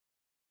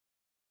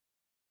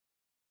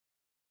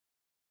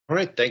All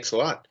right, thanks a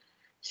lot.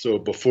 So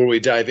before we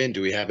dive in,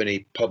 do we have any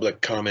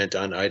public comment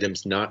on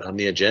items not on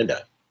the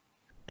agenda?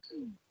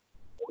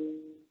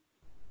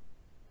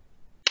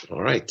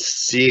 All right,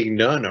 seeing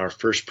none, our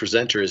first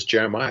presenter is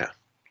Jeremiah.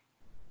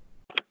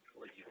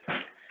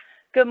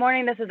 Good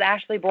morning, this is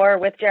Ashley Bohr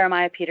with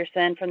Jeremiah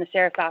Peterson from the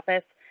Sheriff's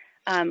Office.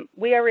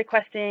 We are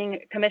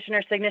requesting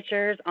commissioner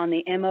signatures on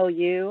the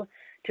MOU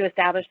to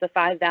establish the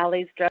Five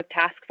Valleys Drug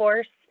Task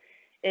Force.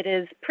 It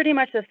is pretty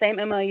much the same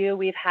MOU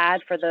we've had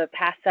for the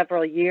past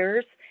several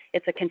years.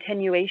 It's a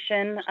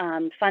continuation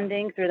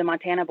funding through the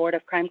Montana Board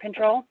of Crime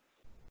Control.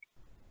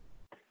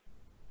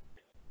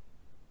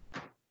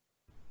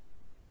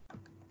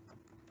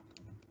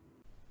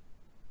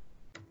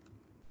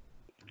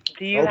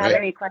 Do you have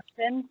any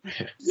questions?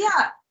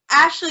 Yeah,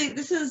 Ashley,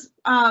 this is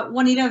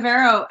Juanita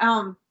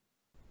Vero.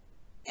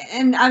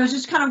 And I was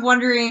just kind of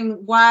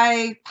wondering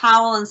why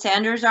Powell and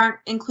Sanders aren't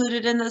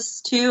included in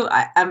this too.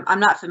 I'm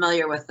not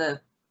familiar with the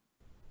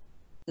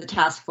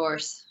task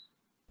force.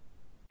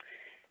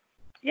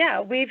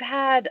 Yeah, we've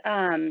had,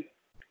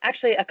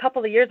 actually a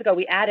couple of years ago,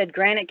 we added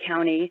Granite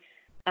County.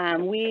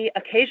 We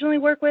occasionally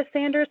work with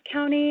Sanders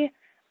County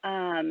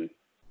and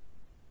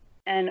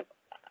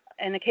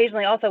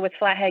occasionally also with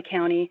Flathead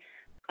County.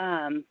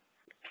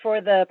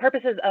 For the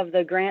purposes of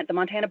the grant, the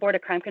Montana Board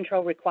of Crime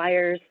Control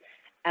requires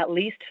at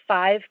least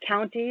 5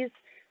 counties,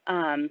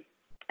 and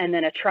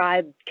then a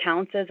tribe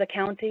counts as a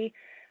county.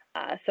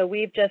 So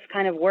we've just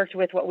kind of worked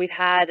with what we've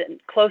had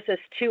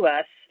closest to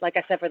us, like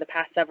I said, for the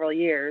past several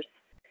years.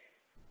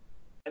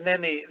 And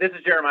then this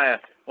is Jeremiah,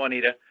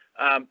 Juanita.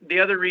 The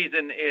other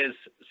reason is,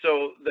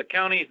 so the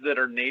counties that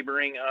are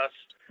neighboring us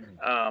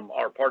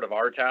are part of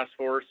our task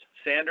force.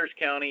 Sanders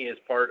County is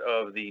part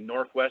of the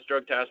Northwest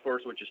Drug Task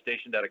Force, which is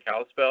stationed out of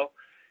Kalispell,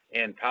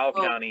 and Powell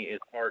County is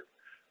part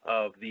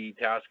of the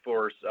task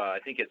force, I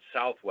think it's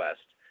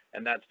Southwest,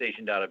 and that's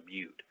stationed out of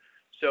Butte.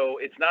 So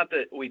it's not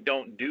that we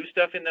don't do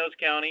stuff in those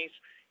counties,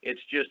 it's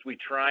just we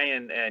try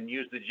and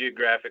use the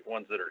geographic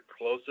ones that are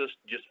closest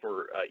just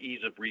for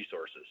ease of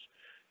resources.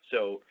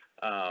 So,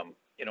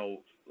 you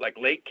know, like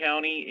Lake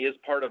County is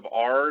part of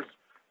ours,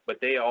 but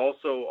they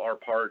also are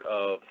part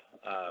of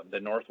the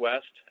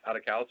Northwest out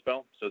of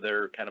Kalispell, so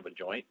they're kind of a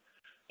joint.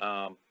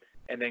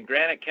 And then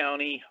Granite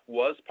County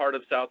was part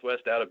of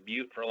Southwest out of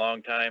Butte for a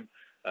long time.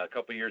 A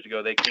couple years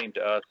ago, they came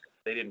to us.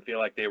 They didn't feel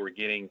like they were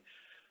getting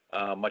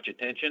much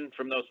attention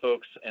from those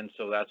folks, and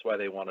so that's why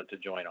they wanted to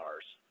join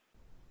ours.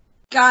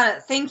 Got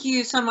it. Thank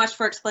you so much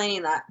for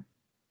explaining that.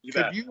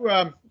 Could you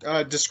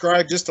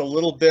describe just a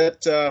little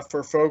bit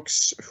for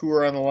folks who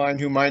are on the line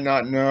who might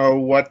not know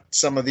what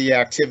some of the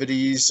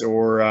activities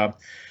or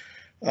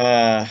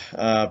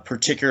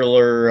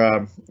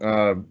particular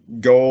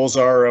goals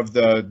are of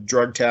the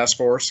Drug Task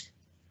Force?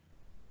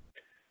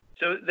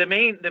 So the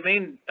main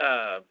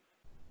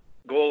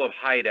goal of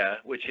HIDA,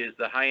 which is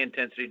the High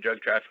Intensity Drug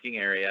Trafficking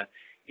Area,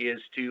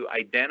 is to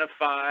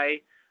identify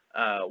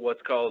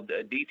what's called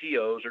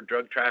DTOs, or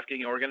drug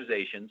trafficking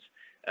organizations.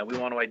 We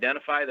want to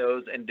identify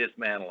those and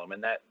dismantle them,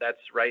 and that's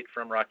right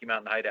from Rocky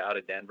Mountain HIDA out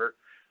of Denver.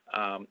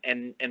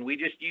 And we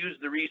just use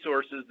the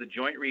resources, the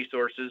joint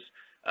resources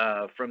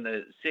from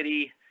the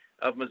city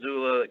of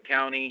Missoula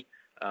County.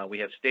 We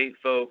have state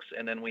folks,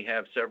 and then we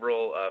have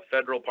several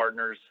federal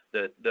partners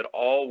that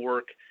all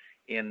work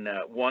in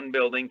one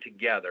building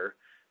together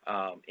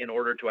in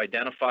order to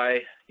identify,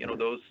 you know,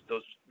 those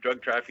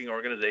drug trafficking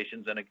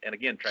organizations and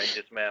again try and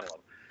dismantle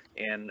them.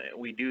 And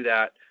we do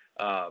that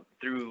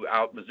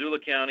throughout Missoula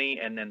County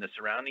and then the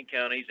surrounding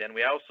counties, and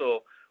we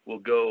also will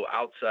go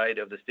outside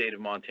of the state of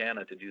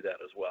Montana to do that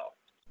as well.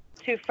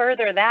 To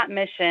further that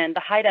mission,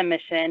 the HIDA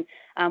mission,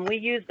 we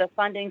use the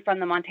funding from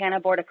the Montana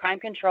Board of Crime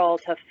Control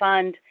to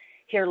fund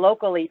here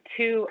locally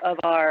 2 of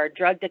our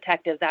drug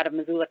detectives out of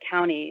Missoula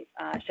County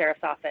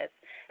Sheriff's Office.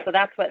 So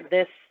that's what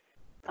this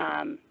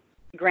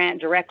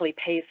grant directly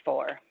pays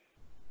for.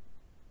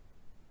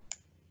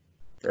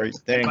 Great,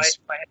 thanks.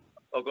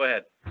 Oh, go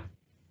ahead.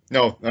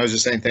 No, I was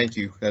just saying thank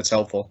you. That's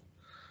helpful.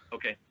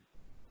 Okay.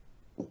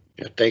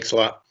 Yeah, thanks a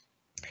lot.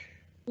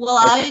 Well,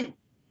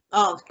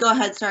 oh, go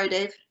ahead. Sorry,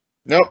 Dave.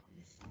 Nope,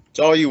 it's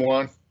all you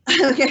want.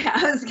 Okay,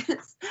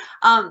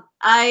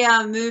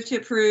 I move to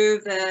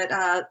approve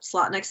that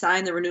Slotnick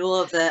sign the renewal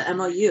of the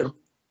MOU.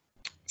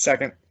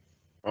 Second.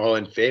 All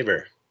in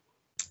favor?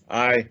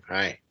 Aye.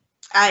 Aye.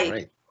 Aye. All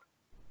right.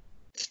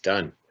 It's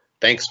done.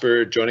 Thanks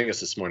for joining us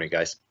this morning,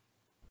 guys.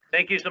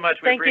 Thank you so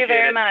much. We Thank you appreciate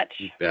very it. much.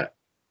 You bet.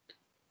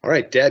 All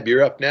right, Deb,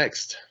 you're up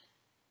next.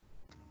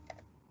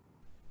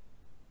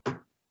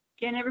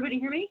 Can everybody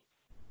hear me?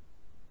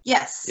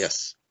 Yes.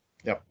 Yes.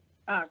 Yep.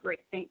 Great,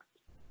 thanks.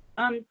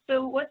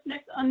 So what's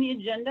next on the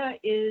agenda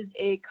is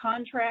a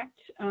contract,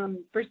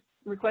 for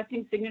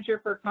requesting signature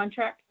for a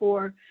contract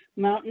for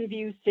Mountain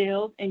View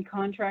Sales and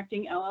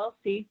Contracting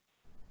LLC.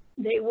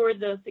 They were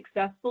the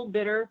successful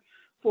bidder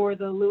for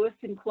the Lewis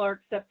and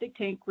Clark septic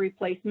tank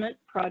replacement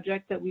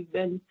project that we've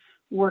been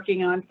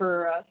working on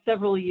for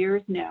several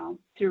years now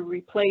to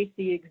replace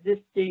the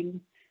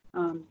existing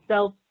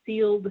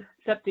self-sealed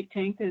septic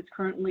tank that is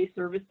currently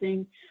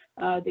servicing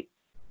the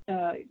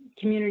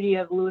community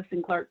of Lewis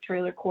and Clark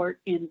Trailer Court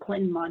in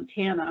Clinton,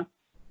 Montana.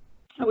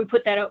 We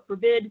put that out for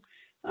bid.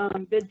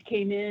 Bids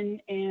came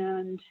in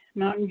and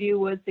Mountain View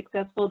was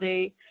successful.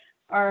 Their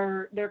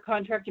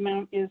contract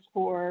amount is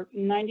for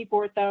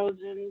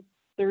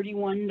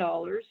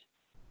 $94,031.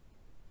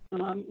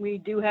 We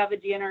do have a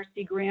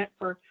DNRC grant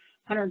for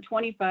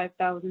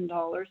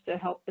 $125,000 to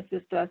help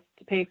assist us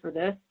to pay for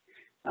this.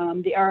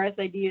 The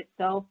RSID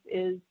itself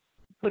is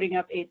putting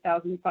up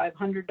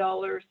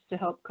 $8,500 to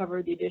help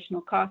cover the additional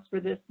costs for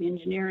this, the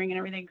engineering and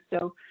everything.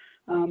 So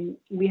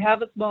we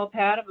have a small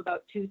pad of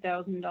about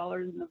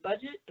 $2,000 in the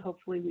budget.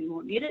 Hopefully we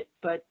won't need it,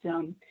 but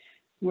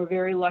we're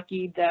very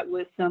lucky that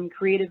with some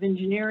creative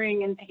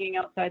engineering and thinking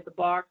outside the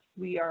box,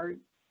 we are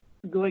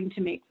going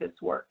to make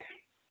this work.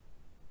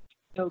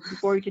 So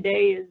before you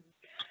today is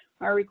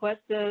our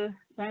request to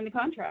sign the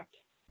contract.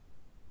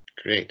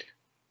 Great.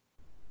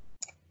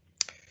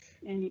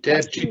 Any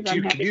Deb, questions?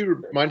 can you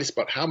remind us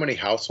about how many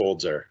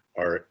households are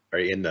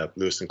in the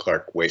Lewis and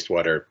Clark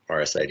wastewater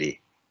RSID?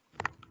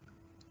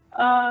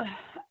 I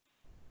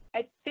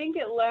think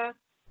at last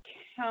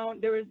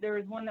count, there was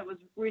one that was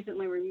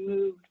recently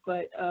removed,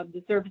 but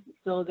the service is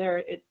still there.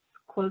 It's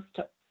close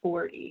to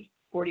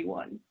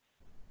 41.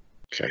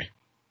 Okay.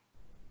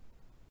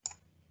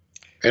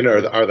 And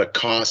are the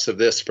costs of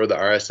this for the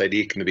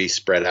RSID going to be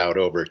spread out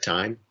over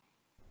time?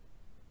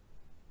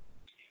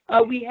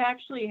 We've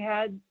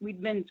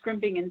been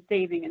scrimping and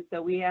saving, and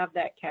so we have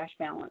that cash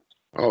balance.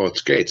 Oh,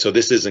 it's great. So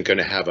this isn't going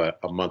to have a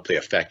monthly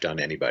effect on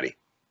anybody?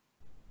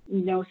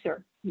 No,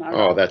 sir. Not at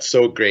all. Oh, that's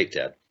so great,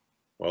 Deb.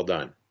 Well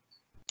done.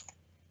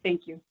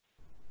 Thank you.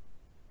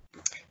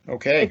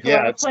 Okay, It's a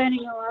lot of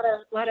planning, a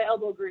lot of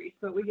elbow grease,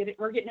 but we're getting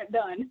it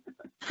done.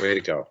 Way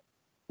to go.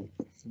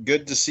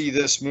 good to see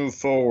this move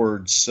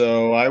forward.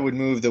 So I would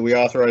move that we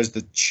authorize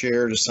the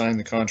chair to sign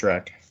the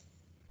contract.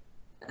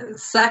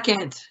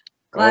 Second.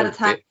 Glad it's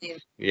Okay. happening.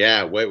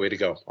 Yeah, way to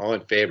go. All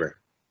in favor?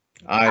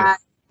 Aye.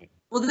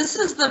 Well, this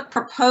is the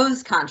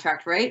proposed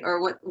contract, right?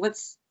 Or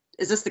is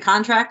this the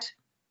contract?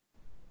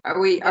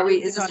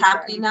 Is this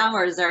happening now,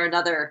 or is there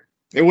another?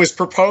 It was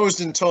proposed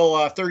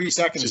until 30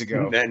 seconds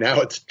ago. Now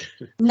it's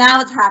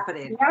Now it's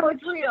happening. Now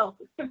it's real.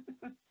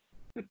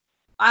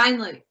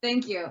 Finally.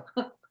 Thank you.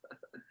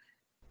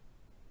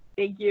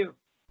 Thank you.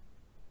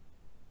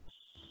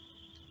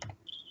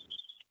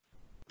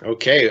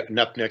 okay. And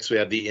up next, we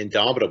have the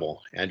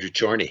indomitable Andrew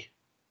Chorney.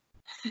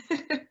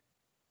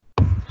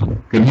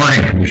 Good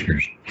morning,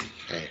 Commissioners.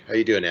 Hey, how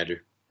you doing, Andrew?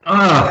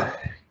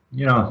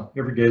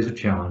 Every day is a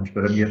challenge,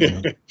 but I'm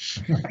getting there.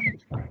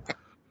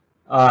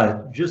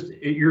 Just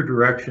at your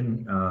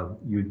direction,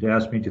 you'd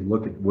asked me to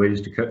look at ways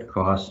to cut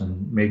costs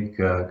and make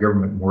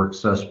government more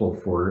accessible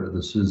for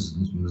the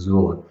citizens of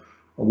Missoula.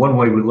 One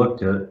way we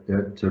looked at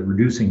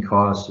reducing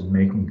costs and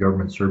making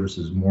government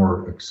services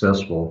more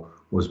accessible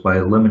was by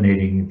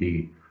eliminating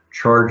the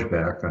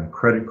chargeback on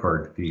credit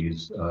card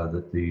fees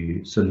that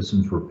the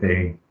citizens were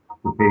paying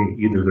to pay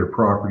either their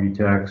property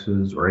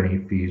taxes or any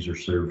fees or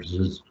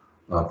services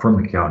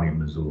from the County of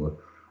Missoula.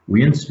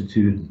 We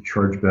instituted the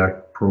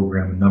chargeback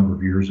program a number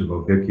of years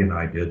ago, Vicki and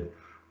I did,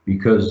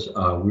 because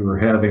we were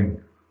having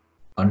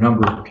a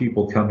number of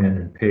people come in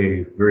and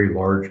pay very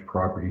large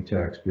property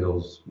tax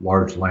bills,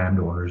 large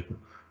landowners,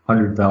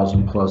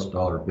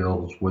 $100,000+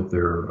 bills with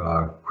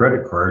their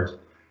credit cards,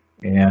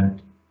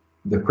 and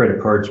the credit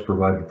cards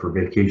provided for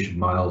vacation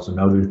miles and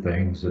other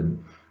things,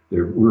 and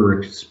we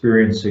were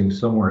experiencing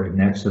somewhere in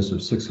excess of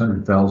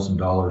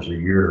 $600,000 a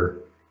year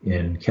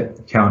in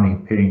the county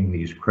paying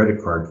these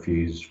credit card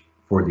fees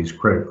for these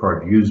credit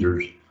card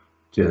users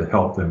to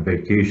help them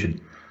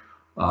vacation.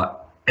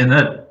 And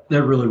that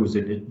really was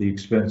at the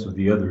expense of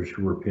the others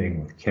who were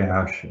paying with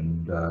cash.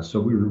 And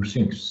so we were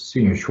seeing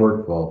a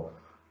shortfall.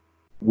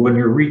 When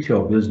you're a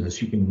retail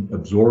business, you can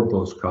absorb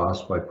those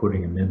costs by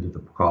putting them into the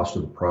cost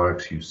of the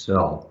products you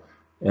sell.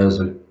 As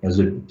a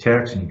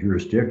taxing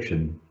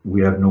jurisdiction,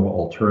 we have no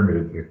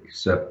alternative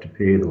except to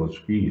pay those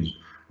fees.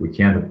 We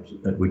can't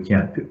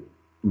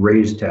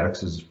raise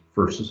taxes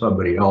for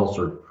somebody else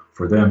or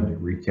for them to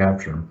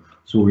recapture them.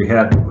 So we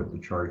had to put the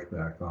charge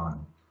back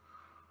on.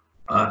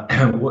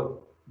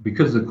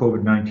 Because of the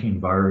COVID-19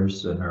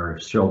 virus and our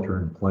shelter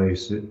in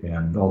place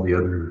and all the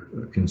other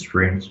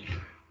constraints,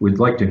 we'd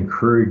like to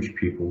encourage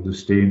people to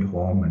stay at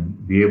home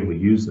and be able to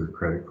use their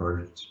credit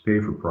cards to pay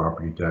for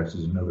property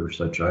taxes and other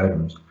such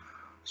items.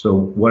 So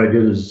what I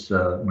did is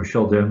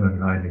Michelle Denman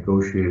and I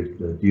negotiated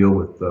a deal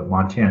with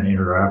Montana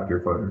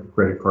Interactive, our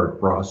credit card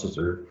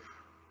processor,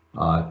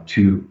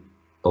 to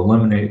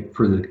eliminate,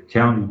 for the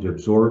county to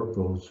absorb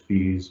those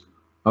fees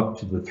up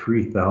to the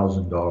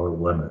 $3,000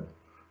 limit.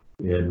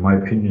 In my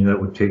opinion, that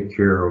would take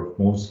care of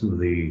most of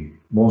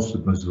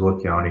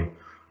Missoula County.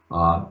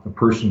 A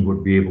person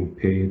would be able to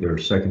pay their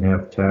second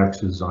half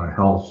taxes on a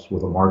house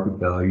with a market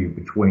value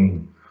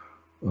between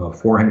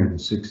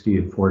 $460,000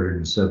 and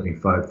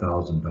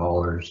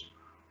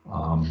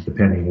 $475,000,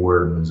 depending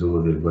where in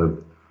Missoula they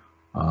live.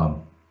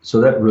 So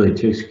that really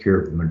takes care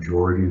of the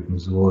majority of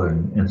Missoula,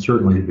 and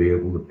certainly to be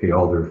able to pay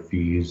all their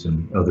fees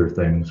and other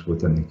things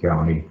within the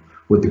county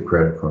with the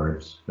credit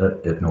cards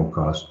at no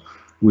cost.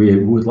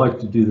 We would like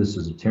to do this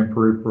as a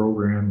temporary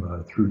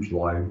program through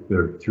June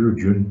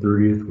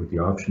 30th with the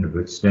option of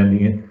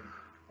extending it.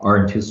 Our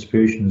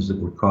anticipation is that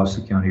it would cost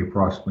the county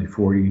approximately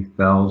 $40,000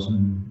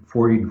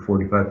 to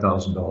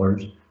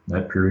 $45,000 in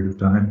that period of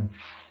time.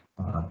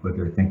 But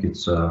I think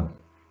it's a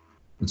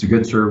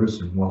good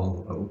service and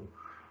well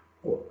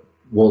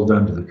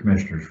done to the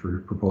commissioners for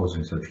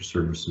proposing such a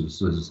service to the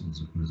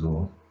citizens of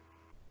Missoula.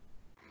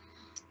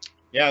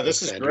 Yeah,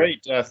 this is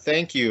great.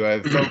 Thank you.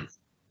 I've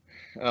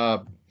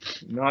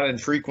not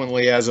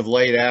infrequently as of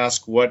late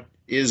asked, what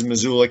is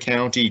Missoula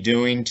County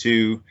doing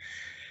to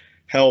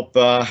help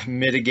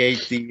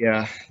mitigate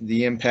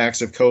the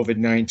impacts of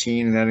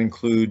COVID-19, and that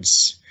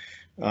includes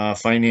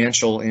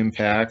financial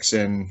impacts.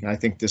 And I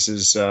think this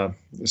is a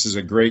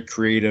great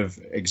creative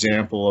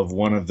example of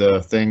one of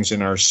the things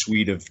in our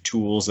suite of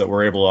tools that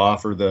we're able to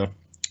offer the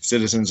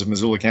citizens of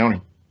Missoula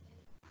County.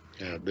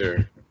 Yeah,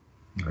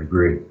 I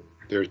agree.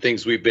 there are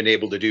things we've been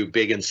able to do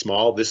big and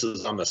small. This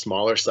is on the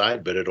smaller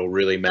side, but it'll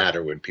really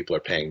matter when people are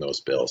paying those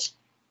bills.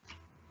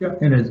 Yeah,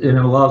 and it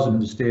allows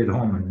them to stay at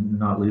home and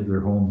not leave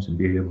their homes and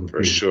be able to.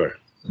 For sure.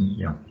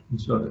 Yeah,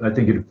 so I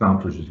think it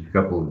accomplishes a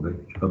couple of the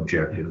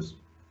objectives.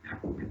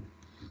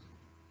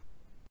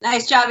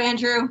 Nice job,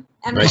 Andrew.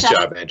 And Nice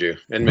Michelle. job, Andrew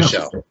and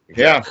Michelle.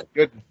 Yeah,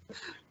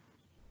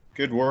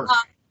 good work.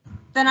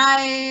 Then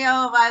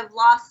I've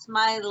lost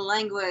my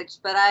language,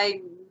 but I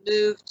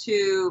moved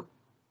to,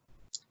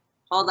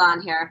 hold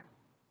on here.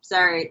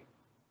 Sorry.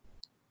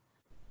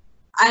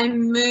 I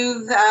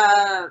move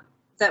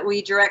that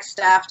we direct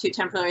staff to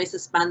temporarily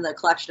suspend the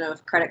collection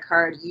of credit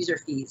card user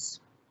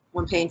fees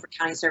when paying for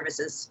county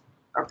services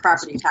or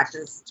property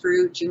taxes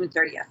through June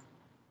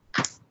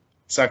 30th.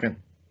 Second.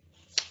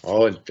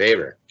 All in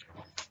favor?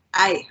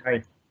 Aye.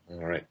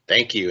 All right.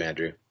 Thank you,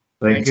 Andrew.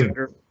 Thank you.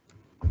 Andrew.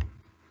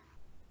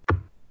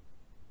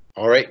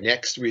 All right.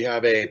 Next, we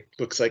have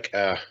looks like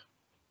a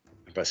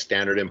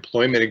standard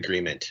employment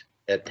agreement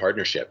at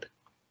Partnership.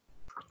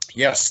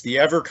 Yes, the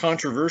ever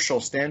controversial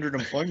standard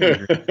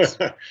employment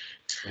agreement.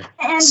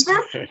 And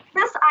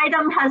this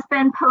item has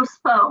been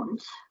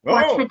postponed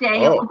for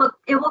today.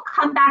 It will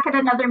come back at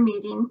another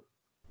meeting.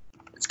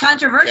 It's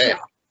controversial. Okay.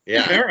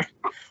 Yeah.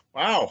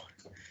 Wow.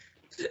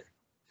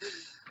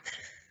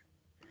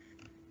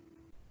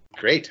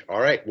 Great. All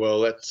right. Well,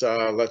 let's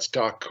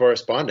talk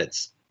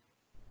correspondence.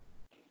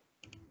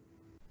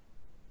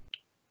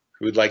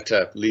 Who would like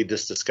to lead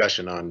this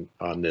discussion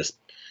on this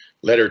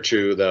letter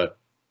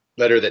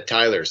that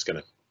Tyler's going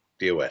to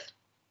deal with?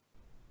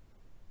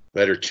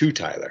 Letter to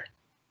Tyler.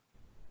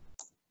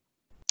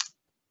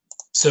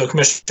 So,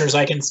 Commissioners,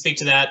 I can speak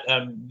to that.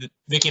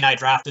 Vicki and I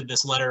drafted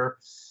this letter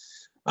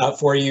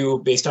for you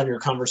based on your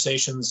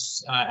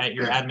conversations at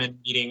your admin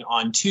meeting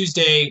on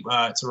Tuesday.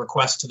 It's a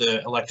request to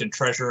the elected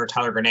treasurer,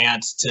 Tyler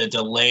Granat, to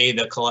delay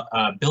the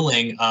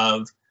billing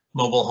of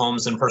mobile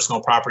homes and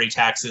personal property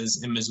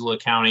taxes in Missoula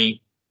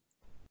County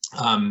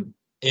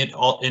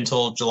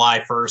until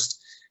July 1st.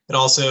 It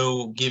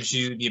also gives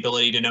you the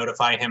ability to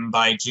notify him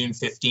by June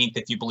 15th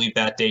if you believe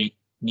that date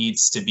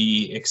needs to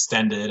be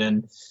extended.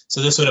 And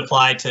so this would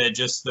apply to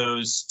just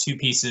those two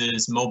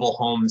pieces, mobile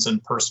homes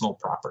and personal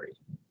property.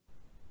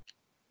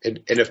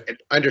 And if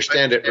I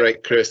understand it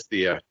right, Chris,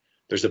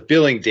 there's a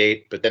billing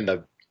date, but then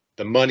the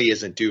money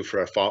isn't due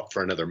for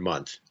another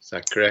month. Is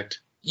that correct?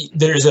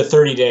 There's a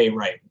 30-day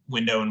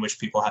window in which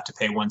people have to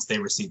pay once they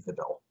receive the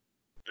bill.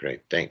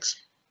 Great,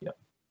 thanks. Yep.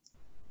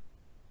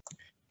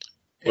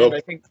 Well,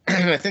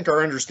 I think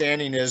our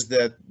understanding is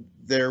that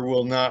there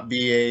will not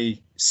be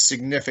a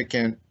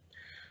significant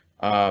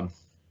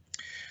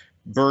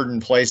burden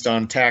placed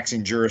on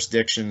taxing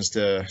jurisdictions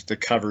to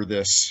cover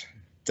this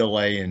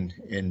delay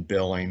in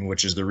billing,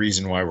 which is the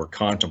reason why we're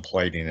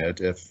contemplating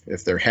it.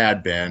 If there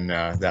had been,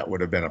 that would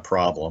have been a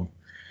problem.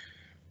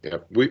 Yeah,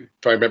 if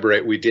I remember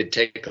right, we did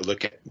take a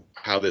look at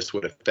how this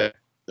would affect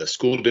the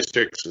school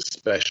districts,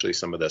 especially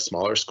some of the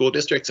smaller school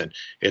districts, and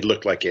it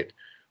looked like it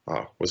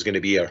was going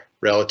to be a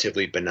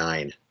relatively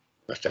benign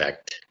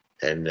effect,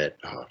 and that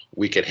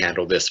we could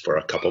handle this for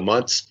a couple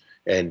months,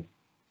 and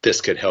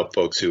this could help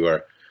folks who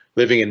are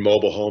living in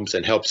mobile homes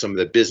and help some of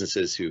the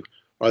businesses who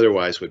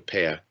otherwise would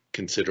pay a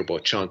considerable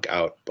chunk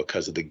out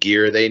because of the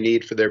gear they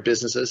need for their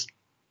businesses.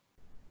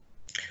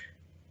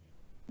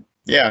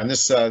 Yeah, and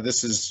this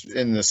is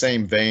in the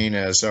same vein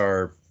as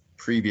our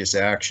previous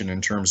action in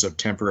terms of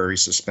temporary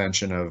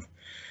suspension of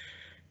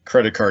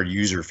credit card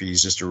user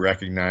fees, just to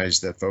recognize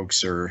that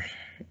folks are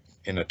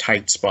in a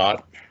tight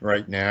spot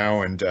right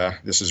now, and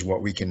this is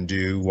what we can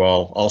do,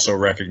 while also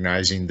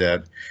recognizing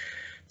that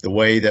the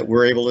way that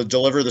we're able to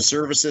deliver the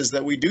services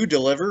that we do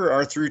deliver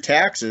are through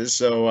taxes.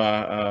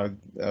 So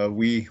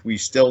we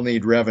still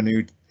need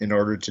revenue in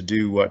order to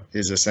do what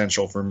is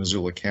essential for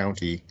Missoula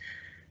County.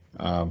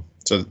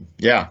 So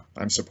yeah,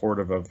 I'm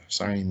supportive of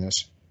signing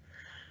this.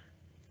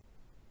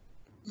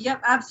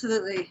 Yep,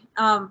 absolutely.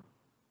 I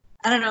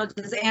don't know,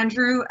 does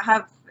Andrew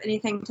have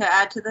anything to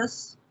add to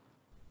this?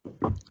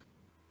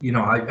 You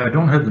know, I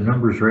don't have the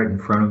numbers right in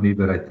front of me,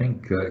 but I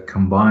think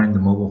combined the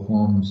mobile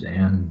homes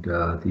and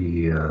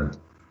the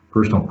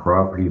personal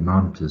property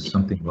amounted to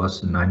something less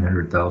than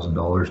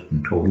 $900,000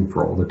 in total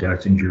for all the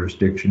taxing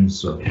jurisdictions.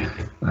 So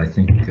I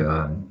think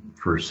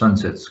for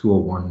Sunset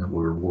School one that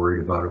we were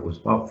worried about, it was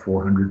about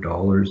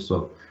 $400.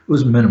 So it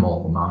was a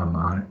minimal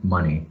amount of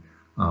money.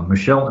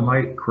 Michelle, am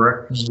I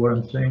correct in what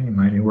I'm saying? Am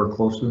I anywhere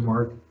close to the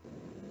mark?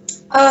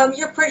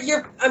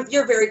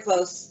 You're very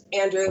close,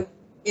 Andrew,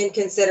 in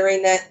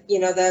considering that, you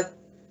know, the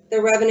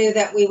revenue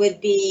that we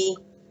would be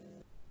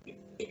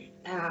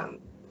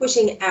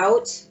pushing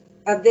out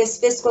of this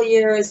fiscal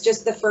year is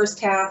just the first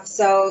half.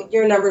 So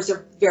your numbers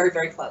are very,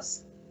 very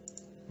close.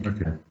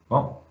 Okay.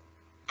 Well,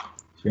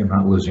 see, I'm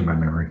not losing my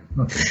memory.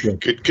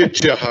 Okay. Good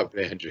job,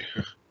 Andrew.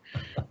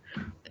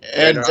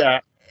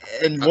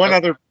 And one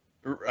other,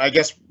 I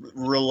guess,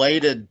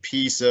 related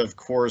piece of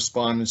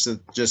correspondence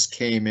that just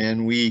came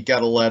in. We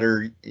got a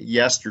letter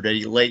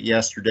yesterday, late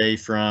yesterday,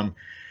 from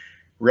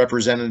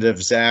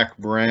Representative Zach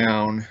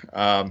Brown,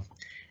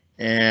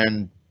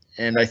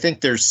 and I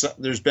think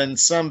there's been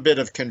some bit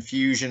of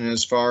confusion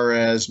as far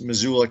as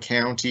Missoula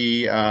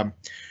County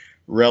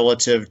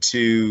relative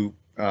to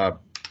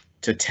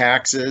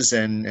taxes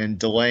and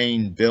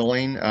delaying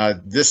billing.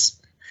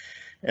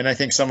 And I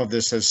think some of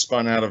this has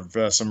spun out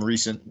of some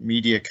recent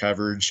media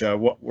coverage.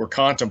 What we're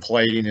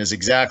contemplating is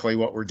exactly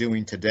what we're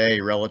doing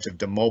today relative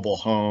to mobile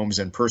homes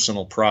and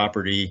personal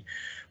property.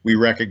 We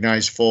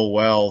recognize full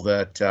well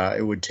that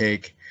it would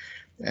take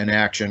an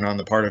action on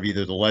the part of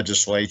either the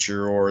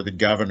legislature or the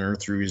governor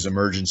through his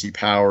emergency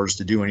powers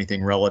to do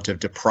anything relative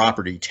to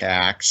property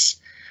tax,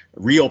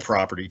 real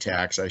property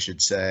tax, I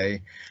should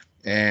say.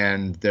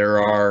 And there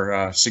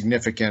are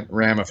significant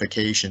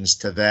ramifications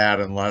to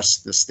that unless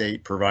the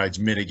state provides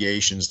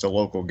mitigations to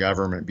local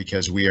government,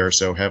 because we are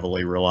so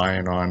heavily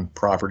reliant on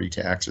property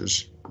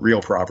taxes,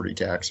 real property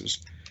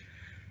taxes.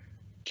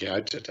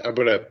 Yeah, I'm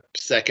going to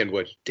second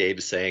what Dave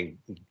is saying.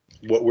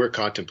 What we're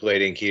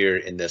contemplating here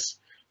in this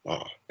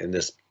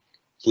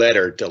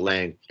letter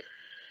delaying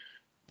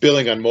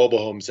billing on mobile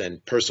homes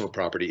and personal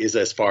property is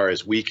as far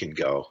as we can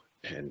go,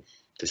 and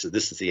this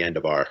is the end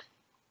of our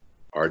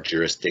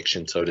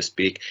jurisdiction, so to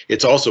speak.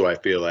 It's also, I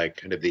feel like,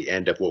 kind of the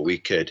end of what we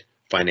could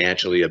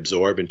financially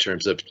absorb in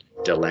terms of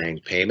delaying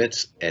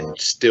payments and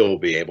still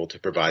be able to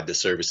provide the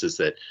services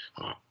that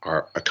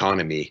our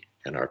economy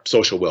and our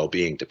social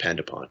well-being depend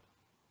upon.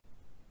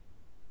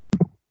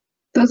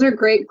 Those are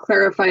great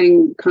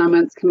clarifying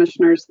comments,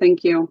 commissioners.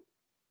 Thank you.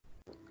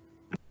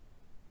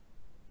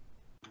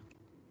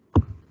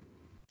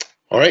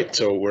 All right,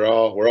 so we're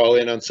all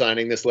in on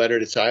signing this letter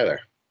to Tyler.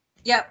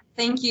 Yep,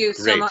 thank you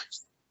Great. so much.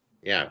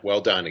 Yeah,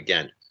 well done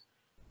again.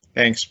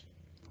 Thanks.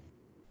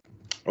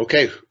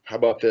 Okay, how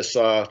about this?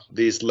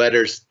 These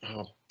letters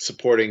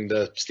supporting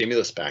the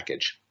stimulus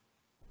package.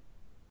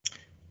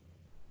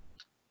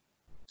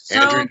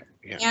 So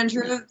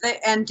Andrew,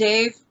 and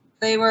Dave,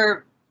 they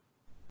were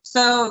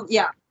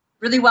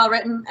really well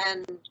written,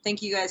 and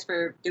thank you guys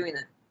for doing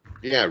it.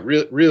 Yeah,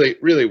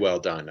 really well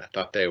done. I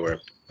thought they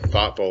were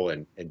thoughtful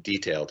and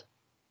detailed.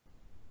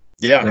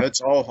 Yeah, that's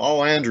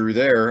all Andrew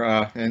there.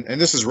 And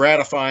this is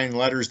ratifying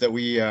letters that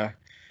we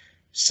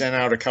sent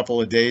out a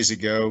couple of days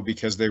ago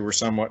because they were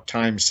somewhat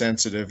time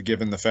sensitive,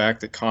 given the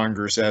fact that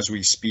Congress, as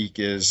we speak,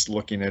 is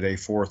looking at a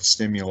fourth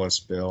stimulus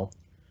bill.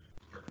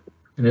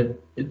 And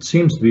it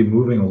seems to be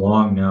moving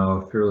along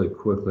now fairly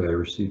quickly. I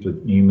received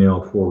an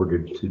email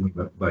forwarded to me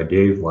by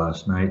Dave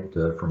last night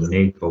from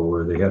NACO,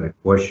 where they had a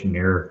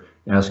questionnaire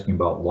asking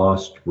about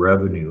lost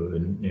revenue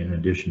in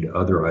addition to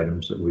other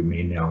items that we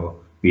may now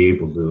be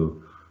able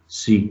to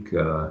seek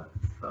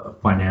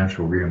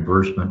financial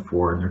reimbursement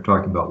for, and they're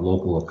talking about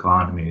local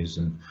economies.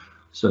 And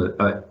so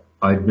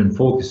I've been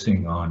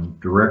focusing on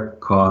direct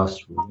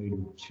costs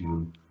related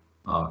to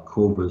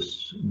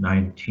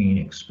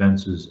COVID-19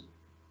 expenses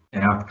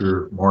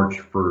after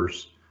March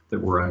 1st that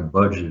were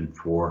unbudgeted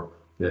for,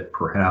 that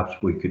perhaps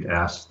we could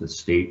ask the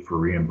state for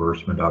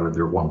reimbursement out of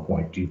their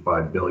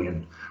 $1.25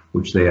 billion,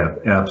 which they have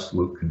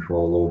absolute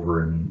control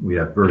over, and we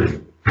have very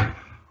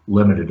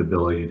limited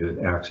ability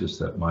to access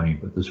that money.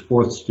 But this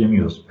fourth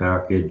stimulus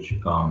package,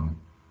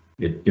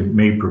 it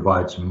may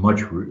provide some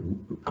much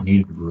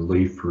needed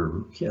relief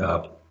for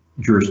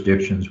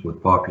jurisdictions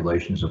with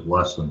populations of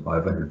less than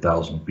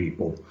 500,000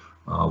 people,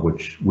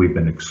 which we've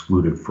been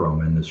excluded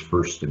from in this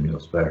first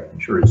stimulus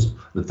package, or is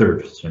the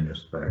third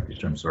stimulus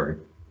package, I'm sorry.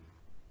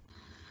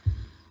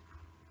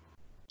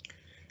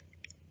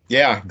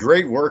 Yeah,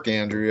 great work,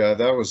 Andrew.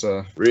 That was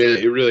a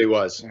it really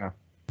was. Yeah.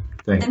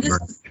 Thank you.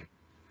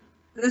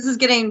 This is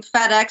getting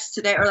FedEx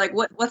today, or like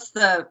what's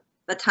the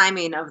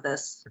timing of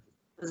this?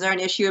 Is there an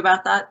issue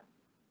about that?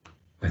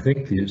 I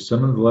think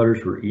some of the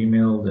letters were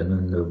emailed, and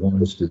then the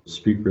ones to the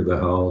Speaker of the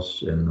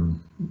House and the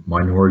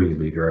Minority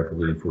Leader, I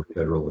believe, were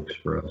Federal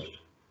Expressed.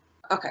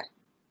 Okay.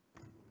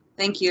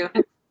 Thank you.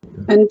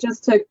 And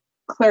just to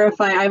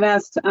clarify, I've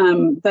asked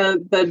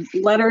the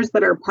letters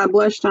that are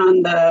published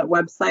on the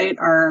website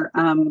are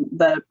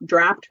the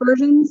draft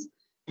versions.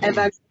 I've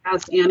actually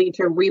asked Annie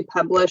to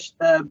republish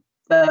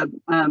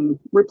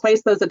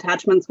replace those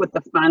attachments with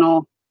the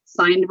final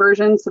signed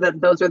version, so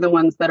that those are the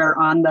ones that are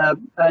on the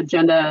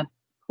agenda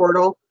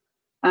portal.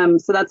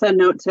 So that's a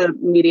note to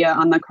media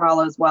on the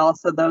call as well.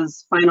 So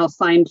those final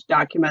signed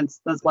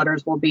documents, those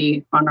letters will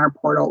be on our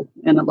portal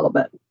in a little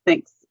bit.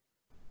 Thanks.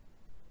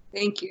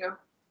 Thank you.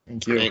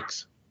 Thank you.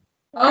 Thanks.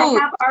 Oh. I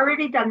have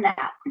already done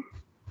that.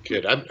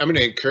 Good. I'm going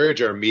to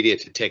encourage our media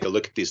to take a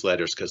look at these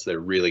letters because they're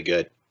really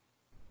good.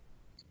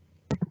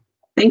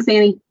 Thanks,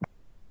 Annie.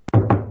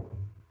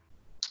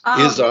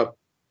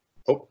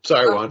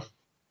 Sorry, Juan.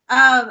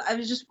 I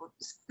was just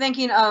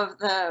thinking of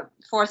the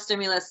fourth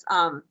stimulus,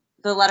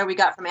 the letter we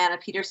got from Anna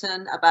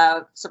Peterson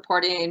about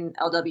supporting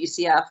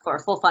LWCF or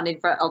full funding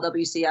for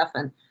LWCF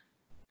and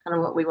kind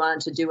of what we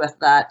wanted to do with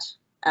that.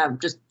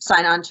 Just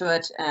sign on to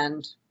it.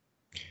 And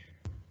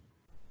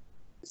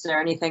is there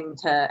anything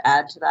to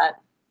add to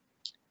that?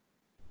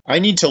 I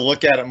need to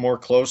look at it more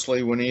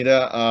closely,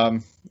 Juanita.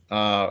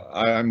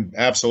 I'm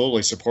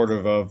absolutely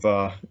supportive of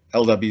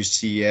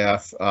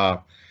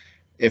LWCF.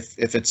 If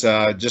it's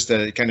just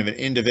a kind of an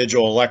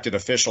individual elected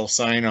official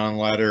sign-on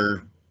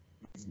letter,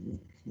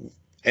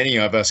 any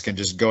of us can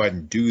just go ahead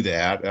and do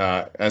that,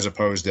 as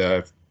opposed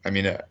to, I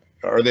mean,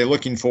 are they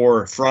looking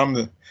for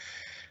from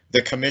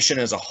the commission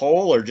as a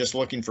whole or just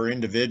looking for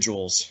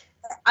individuals?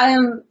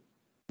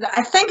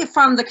 I think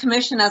from the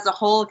commission as a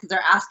whole, because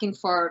they're asking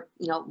for,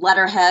 you know,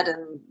 letterhead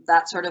and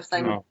that sort of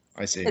thing. Oh,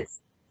 I see.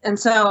 And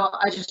so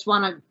I just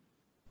want to,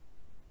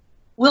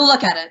 we'll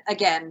look at it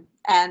again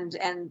and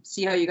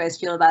see how you guys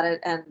feel about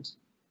it and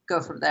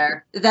go from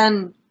there.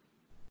 Then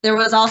there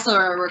was also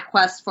a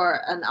request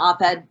for an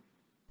op-ed,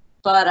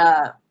 but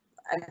I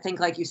think,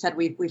 like you said,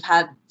 we've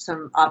had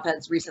some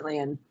op-eds recently,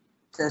 and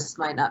this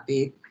might not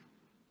be.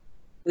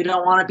 We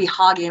don't want to be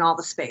hogging all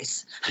the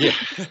space. Yeah.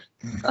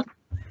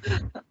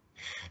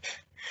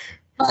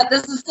 But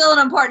this is still an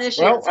important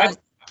issue. Well,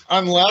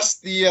 unless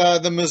the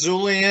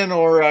Missoulian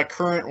or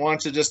Current want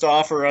to just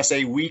offer us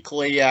a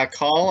weekly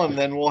column,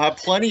 then we'll have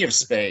plenty of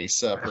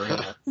space,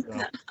 perhaps.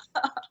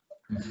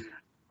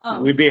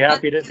 We'd be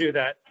happy to do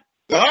that.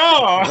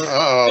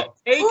 Oh,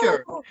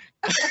 Taker.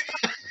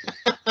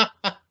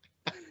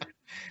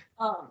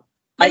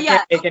 I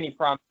can't make any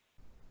promise.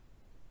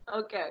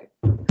 Okay.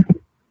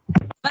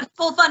 But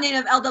full funding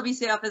of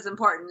LWCF is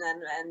important,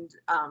 and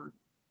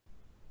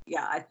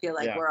yeah, I feel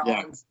like we're all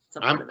in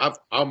support of it.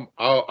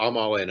 I'm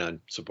all in on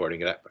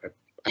supporting it.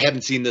 I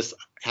haven't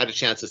had a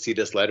chance to see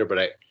this letter,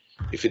 but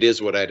if it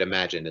is what I'd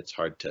imagine, it's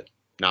hard to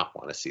not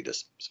want to see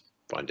this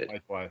funded.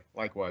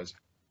 Likewise.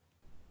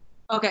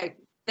 Okay,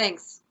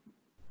 thanks.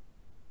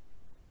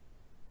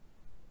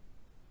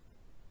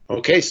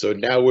 Okay, so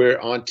now we're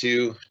on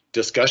to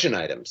discussion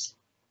items.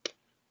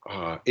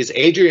 Is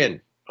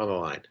Adrian on the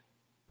line?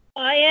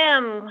 I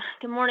am.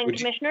 Good morning,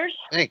 Commissioners.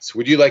 Thanks.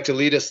 Would you like to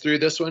lead us through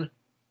this one?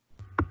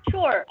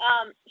 Sure.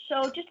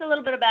 So just a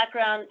little bit of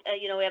background.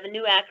 You know, we have a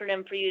new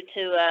acronym for you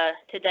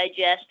to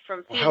digest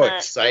from FEMA. How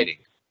exciting!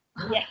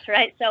 Yes,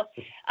 right. So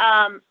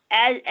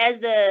as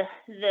the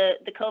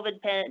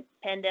COVID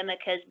pandemic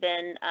has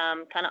been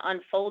kind of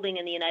unfolding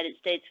in the United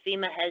States,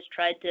 FEMA has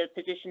tried to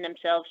position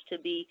themselves to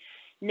be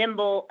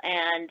nimble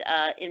and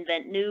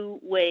invent new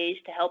ways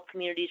to help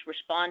communities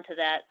respond to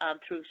that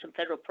through some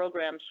federal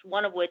programs,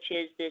 one of which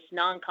is this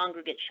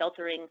non-congregate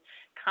sheltering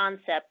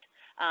concept.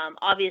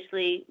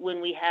 Obviously, when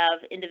we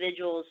have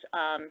individuals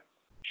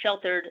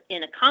sheltered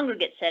in a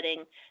congregate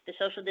setting, the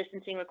social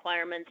distancing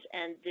requirements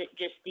and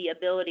just the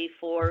ability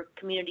for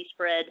community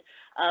spread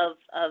of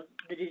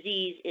the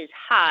disease is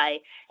high.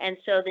 And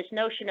so this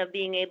notion of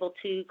being able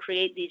to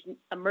create these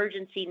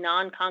emergency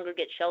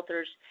non-congregate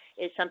shelters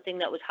is something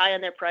that was high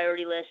on their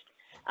priority list.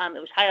 It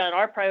was high on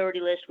our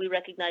priority list. We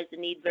recognized the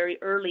need very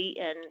early,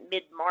 and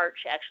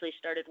mid-March actually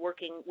started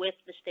working with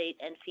the state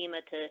and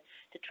FEMA to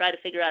try to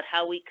figure out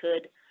how we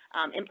could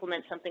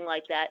implement something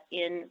like that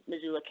in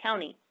Missoula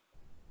County.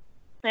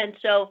 And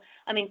so,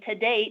 I mean, to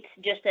date,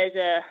 just as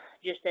a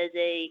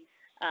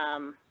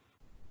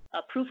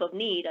proof of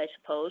need, I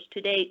suppose,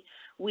 to date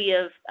we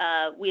have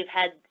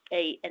had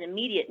an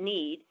immediate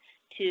need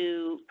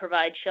to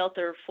provide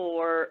shelter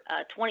for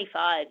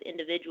 25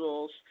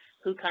 individuals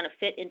who kind of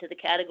fit into the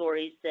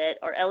categories that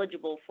are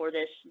eligible for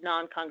this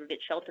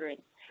non-congregate sheltering.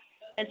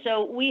 And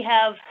so we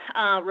have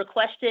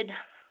requested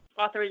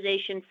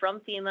authorization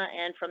from FEMA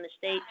and from the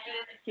state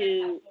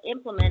to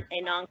implement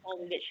a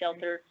non-congregate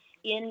shelter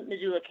in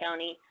Missoula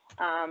County.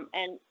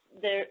 And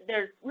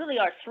there really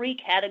are three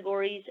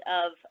categories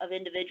of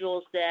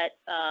individuals that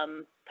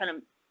kind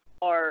of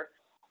are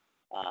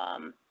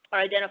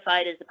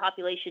identified as the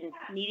population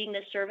needing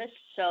this service.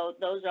 So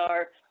those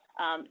are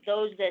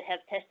those that have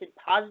tested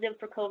positive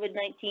for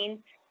COVID-19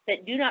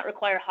 that do not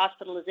require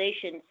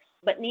hospitalization,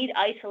 but need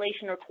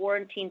isolation or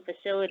quarantine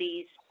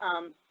facilities.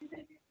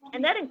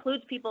 And that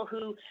includes people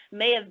who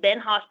may have been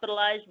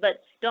hospitalized,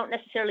 but don't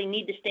necessarily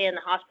need to stay in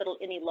the hospital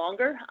any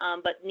longer,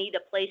 but need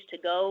a place to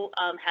go,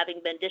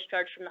 having been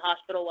discharged from the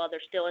hospital while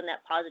they're still in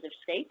that positive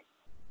state.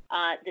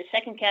 The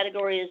second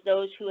category is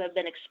those who have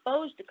been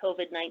exposed to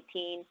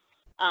COVID-19,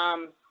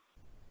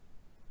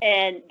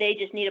 and they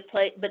just need a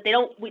place, but they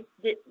don't,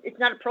 it's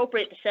not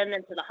appropriate to send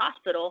them to the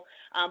hospital,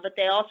 but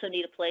they also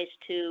need a place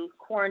to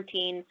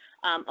quarantine,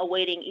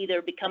 awaiting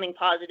either becoming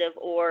positive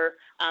or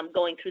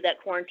going through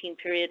that quarantine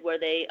period where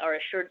they are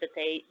assured that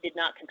they did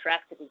not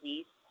contract the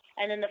disease.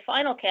 And then the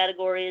final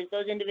category is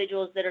those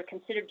individuals that are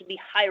considered to be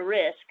high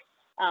risk,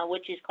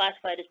 which is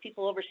classified as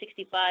people over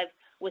 65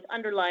 with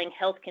underlying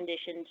health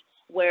conditions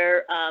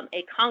where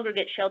a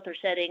congregate shelter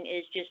setting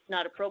is just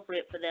not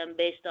appropriate for them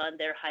based on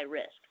their high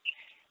risk.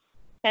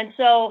 And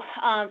so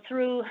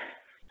through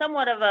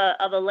somewhat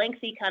of a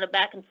lengthy kind of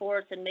back and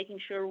forth and making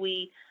sure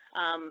we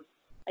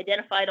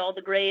identified all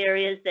the gray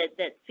areas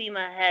that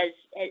FEMA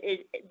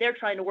they're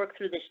trying to work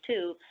through this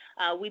too,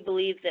 we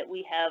believe that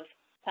we have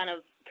kind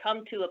of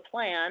come to a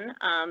plan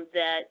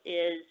that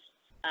is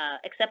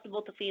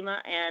acceptable to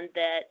FEMA and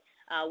that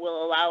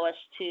will allow us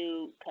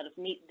to kind of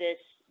meet this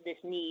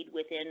need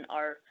within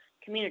our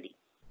community.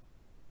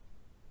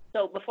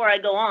 So before I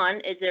go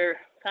on, is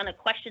there kind of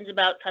questions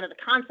about kind of the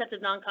concept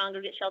of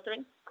non-congregate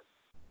sheltering?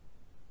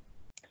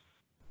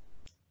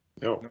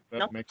 No.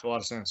 That makes a lot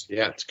of sense.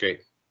 Yeah, it's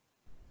great.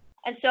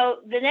 And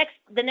so the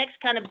next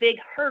kind of big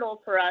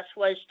hurdle for us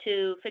was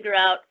to figure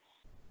out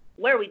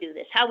where we do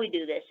this, how we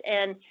do this,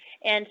 and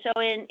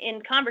so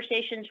in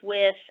conversations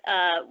with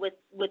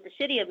the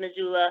city of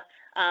Missoula,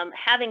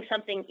 having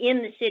something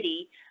in the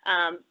city,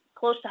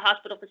 close to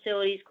hospital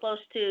facilities, close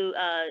to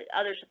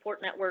other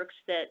support networks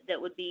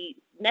that would be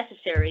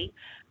necessary,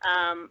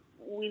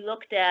 we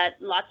looked at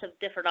lots of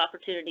different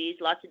opportunities,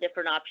 lots of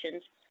different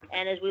options,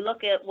 and as we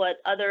look at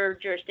what other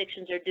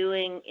jurisdictions are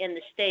doing in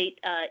the state,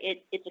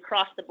 it's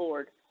across the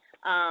board.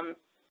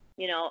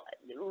 You know,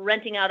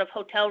 renting out of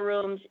hotel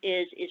rooms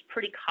is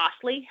pretty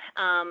costly,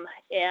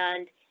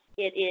 and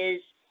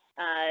it's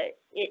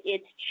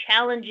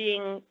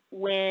challenging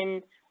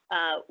when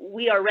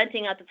we are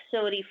renting out the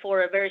facility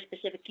for a very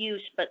specific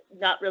use, but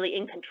not really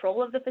in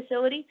control of the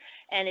facility,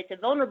 and it's a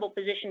vulnerable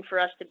position for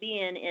us to be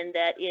in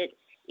that it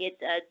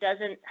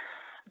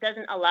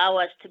doesn't allow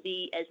us to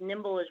be as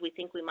nimble as we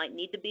think we might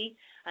need to be.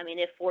 I mean,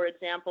 if, for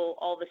example,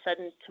 all of a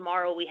sudden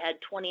tomorrow we had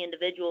 20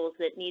 individuals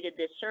that needed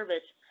this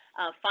service,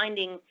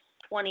 finding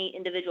 20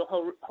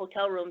 individual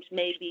hotel rooms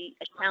may be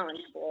a challenge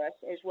for us,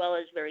 as well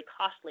as very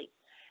costly.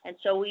 And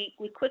so we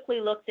quickly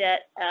looked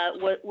at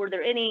were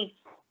there any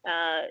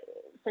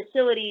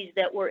facilities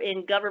that were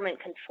in government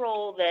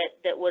control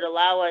that would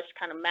allow us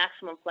kind of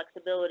maximum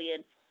flexibility.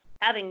 And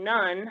having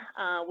none,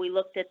 we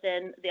looked at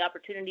then the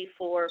opportunity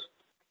for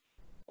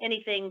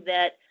anything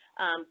that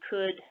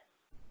could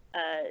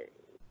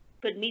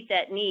meet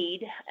that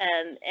need.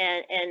 And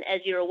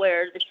as you're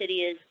aware, the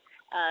city is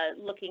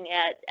looking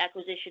at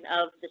acquisition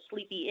of the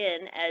Sleepy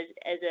Inn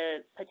as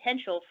a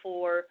potential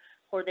for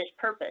this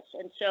purpose.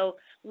 And so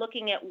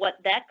looking at what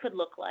that could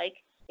look like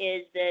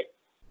is that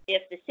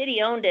if the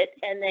city owned it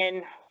and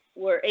then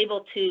we're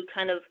able to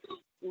kind of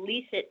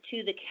lease it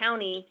to the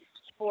county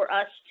for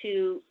us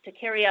to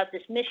carry out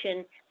this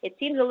mission, it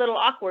seems a little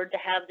awkward to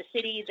have the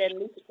city then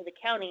lease it to the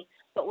county.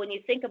 But when you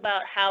think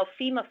about how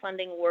FEMA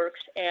funding works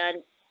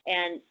and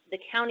the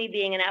county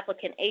being an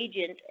applicant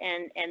agent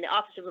and the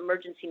Office of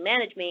Emergency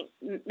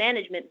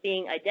Management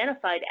being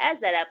identified as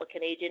that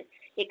applicant agent,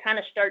 it kind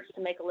of starts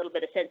to make a little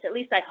bit of sense, at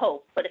least I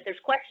hope. But if there's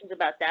questions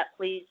about that,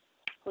 please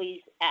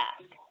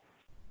ask.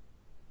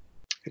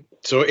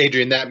 So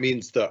Adrian, that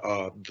means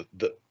the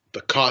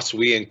costs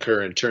we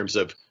incur in terms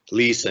of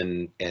lease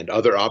and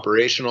other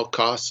operational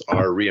costs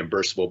are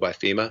reimbursable by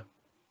FEMA?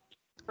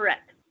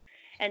 Correct.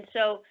 And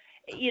so,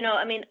 you know,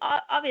 I mean,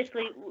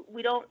 obviously,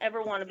 we don't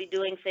ever want to be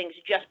doing things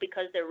just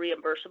because they're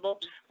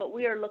reimbursable, but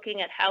we are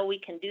looking at how we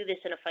can do this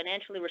in a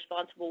financially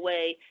responsible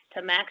way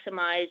to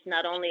maximize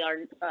not only our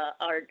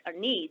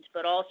needs,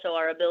 but also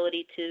our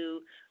ability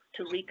to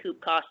recoup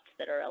costs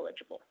that are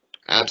eligible.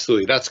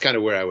 Absolutely. That's kind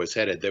of where I was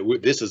headed. That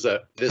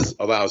this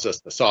allows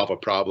us to solve a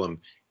problem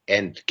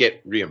and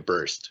get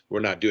reimbursed. We're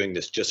not doing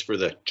this just for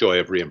the joy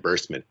of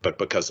reimbursement, but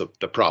because of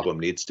the problem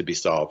needs to be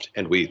solved.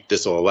 And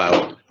this will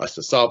allow us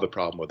to solve the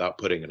problem without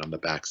putting it on the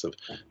backs of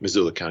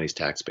Missoula County's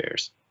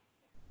taxpayers.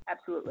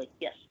 Absolutely,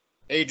 yes.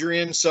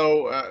 Adrian,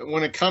 so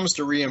when it comes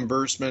to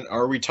reimbursement,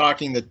 are we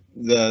talking the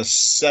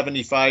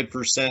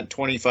 75%,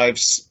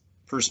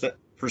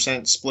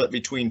 25% split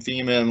between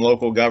FEMA and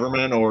local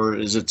government, or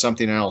is it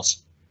something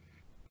else?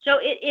 So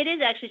it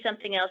is actually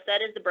something else.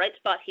 That is the bright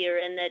spot here,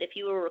 and that if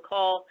you will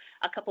recall,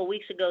 a couple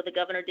weeks ago, the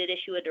governor did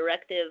issue a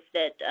directive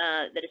that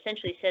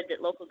essentially said that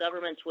local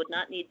governments would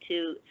not need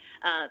to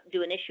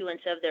do an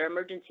issuance of their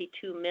emergency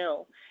 2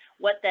 mil.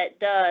 What that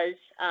does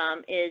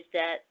is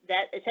that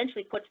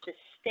essentially puts the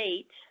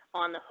state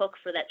on the hook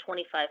for that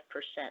 25%.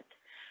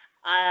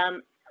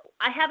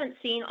 I haven't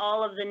seen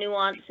all of the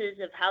nuances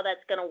of how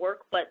that's going to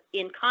work, but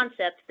in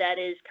concept, that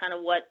is kind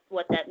of what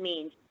that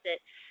means. That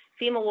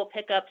FEMA will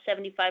pick up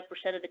 75%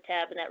 of the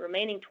tab, and that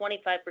remaining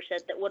 25%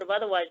 that would have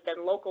otherwise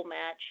been local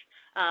match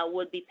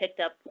would be picked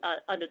up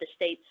under the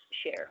state's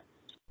share.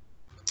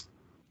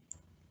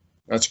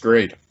 That's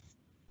great.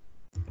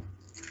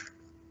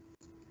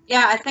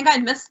 Yeah, I think I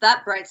missed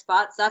that bright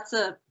spot.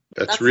 So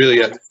that's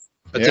really a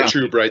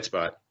true bright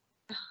spot.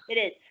 It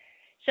is.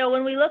 So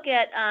when we look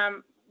at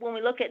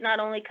not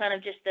only kind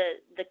of just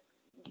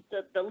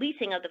the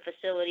leasing of the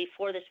facility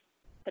for this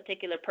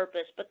particular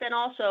purpose, but then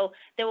also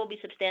there will be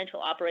substantial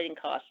operating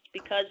costs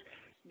because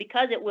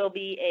it will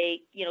be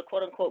a, you know,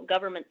 quote unquote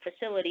government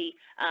facility.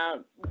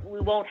 We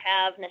won't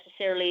have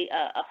necessarily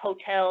a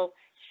hotel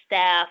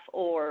staff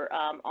or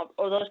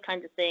those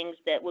kinds of things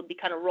that would be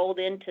kind of rolled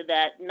into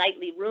that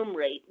nightly room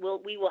rate.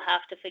 We will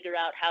have to figure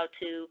out how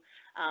to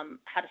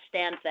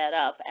stand that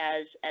up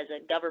as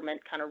a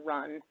government kind of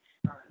run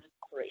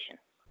operation.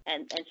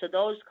 And so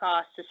those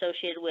costs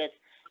associated with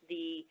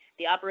the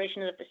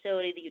operation of the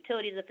facility, the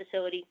utilities of the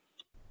facility,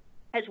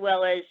 as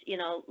well as, you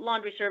know,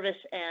 laundry service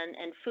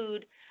and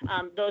food,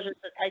 those are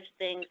the types of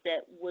things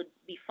that would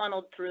be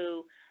funneled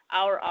through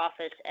our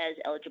office as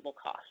eligible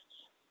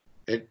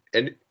costs.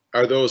 And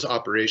are those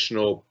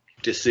operational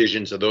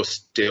decisions, are those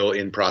still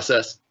in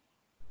process?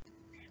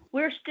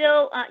 We're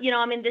still, you know,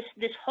 I mean,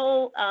 this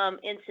whole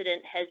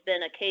incident has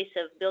been a case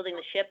of building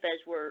the ship as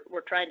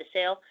we're trying to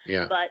sail.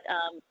 Yeah.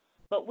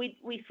 But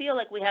we feel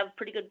like we have a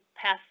pretty good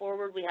path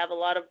forward. We have a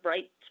lot of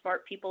bright,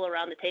 smart people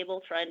around the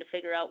table trying to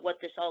figure out what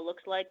this all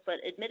looks like. But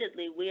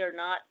admittedly, we are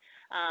not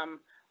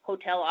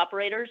hotel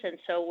operators, and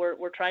so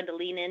we're trying to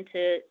lean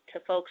into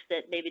folks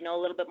that maybe know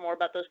a little bit more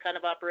about those kind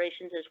of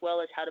operations, as well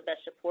as how to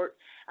best support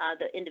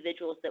the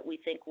individuals that we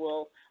think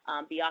will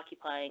be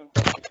occupying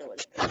the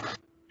facility.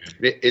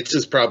 It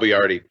just probably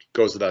already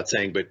goes without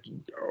saying, but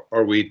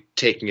are we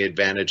taking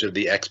advantage of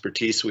the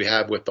expertise we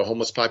have with the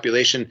homeless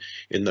population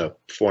in the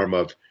form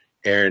of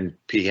Aaron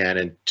Pehan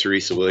and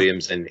Teresa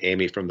Williams and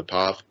Amy from the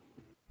POV?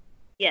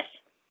 Yes.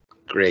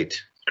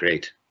 Great.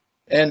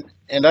 And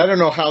I don't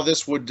know how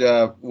this would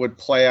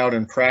play out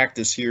in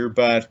practice here,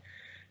 but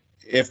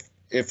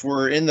if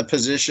we're in the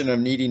position of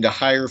needing to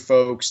hire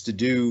folks to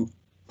do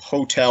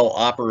hotel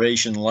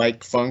operation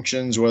like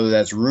functions, whether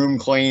that's room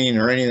cleaning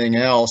or anything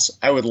else,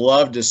 I would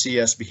love to see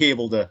us be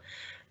able to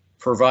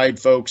provide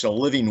folks a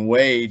living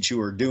wage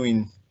who are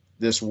doing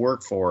this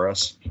work for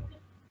us.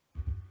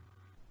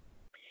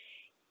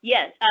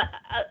 Yes,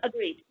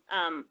 agreed.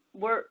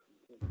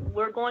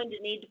 We're going to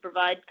need to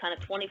provide kind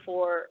of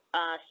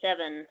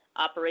 24/7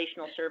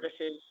 operational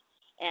services,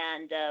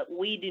 and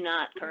we do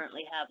not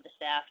currently have the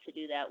staff to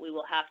do that. We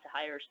will have to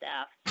hire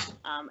staff,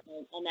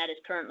 and that is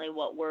currently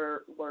what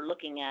we're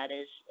looking at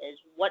is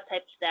what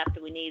type of staff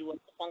do we need, what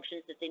the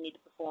functions that they need to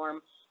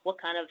perform, what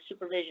kind of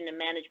supervision and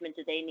management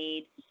do they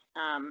need.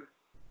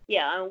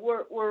 Yeah,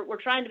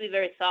 we're trying to be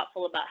very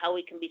thoughtful about how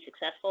we can be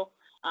successful,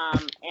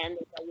 and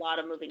there's a lot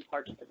of moving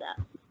parts to that.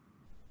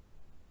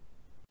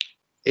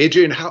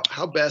 Adrian,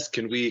 how best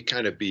can we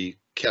kind of be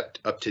kept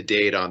up to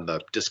date on the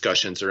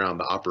discussions around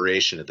the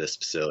operation of this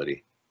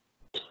facility?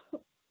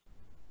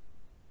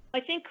 I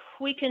think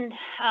we can,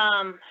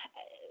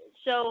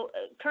 so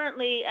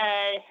currently,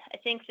 I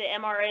think the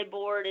MRA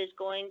board is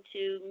going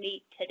to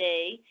meet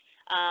today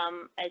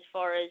as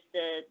far as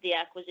the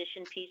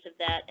acquisition piece of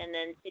that, and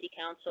then City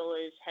Council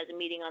has a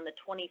meeting on the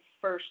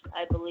 21st,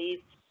 I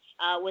believe,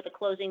 with a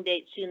closing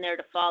date soon there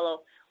to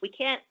follow. We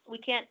can't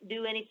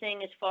do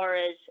anything as far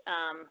as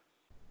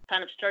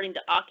kind of starting to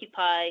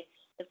occupy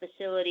the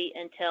facility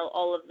until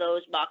all of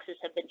those boxes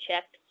have been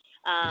checked.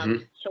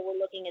 So we're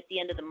looking at the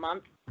end of the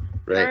month.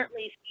 Right.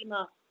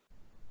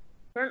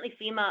 Currently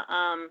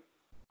FEMA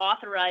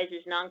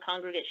authorizes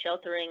non-congregate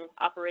sheltering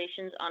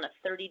operations on a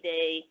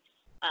 30-day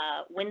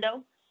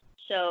window.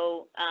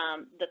 So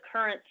the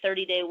current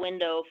 30-day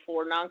window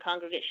for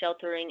non-congregate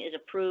sheltering is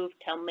approved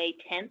till May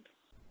 10th.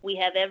 We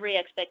have every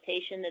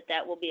expectation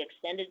that will be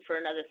extended for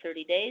another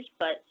 30 days,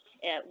 but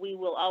we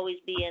will always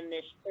be in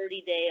this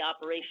 30-day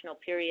operational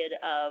period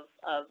of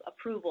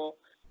approval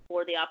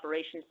for the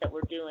operations that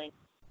we're doing.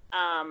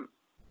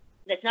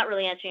 That's not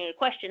really answering your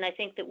question. I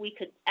think that we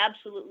could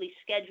absolutely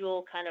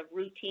schedule kind of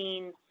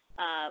routine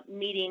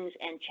meetings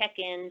and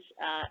check-ins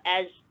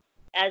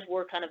as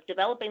we're kind of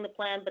developing the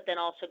plan, but then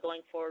also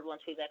going forward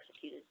once we've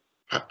executed.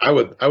 I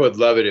would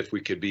love it if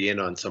we could be in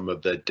on some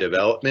of the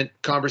development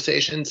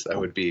conversations. That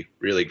would be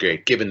really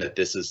great, given that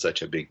this is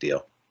such a big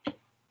deal.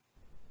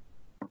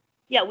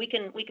 Yeah, we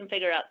can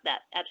figure out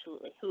that,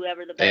 absolutely.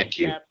 Whoever the best. Thank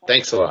you.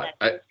 Thanks a lot.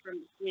 From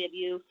the three of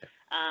you,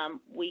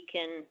 we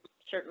can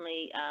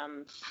certainly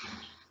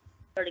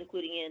start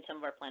including it in some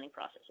of our planning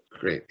processes.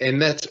 Great,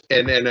 and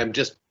I'm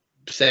just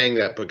saying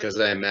that because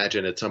I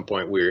imagine at some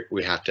point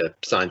we have to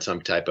sign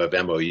some type of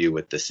MOU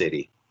with the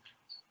city.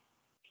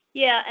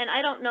 Yeah, and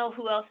I don't know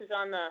who else is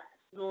on the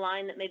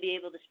line that may be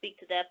able to speak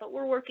to that, but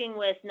we're working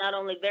with not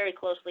only very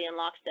closely in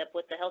lockstep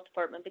with the health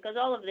department, because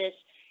all of this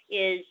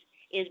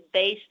is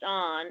based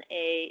on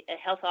a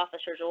health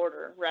officer's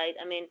order, right?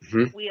 I mean,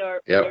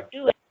 we're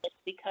doing this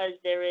because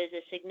there is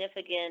a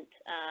significant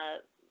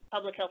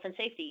public health and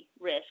safety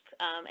risk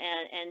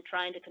and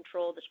trying to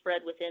control the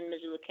spread within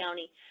Missoula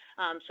County.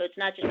 So it's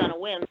not just on a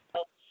whim.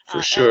 So,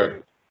 for sure.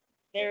 Ellen's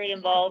very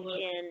involved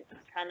in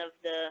kind of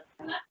the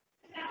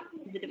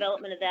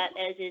development of that,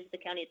 as is the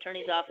county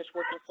attorney's office,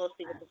 working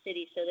closely with the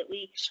city so that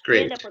we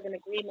end up with an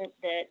agreement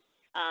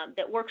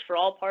that works for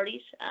all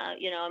parties.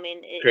 You know, I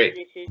mean,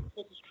 this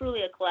is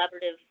truly a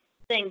collaborative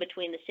thing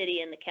between the city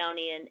and the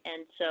county,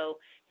 and so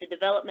the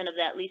development of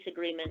that lease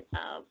agreement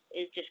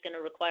is just going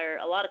to require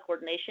a lot of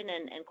coordination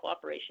and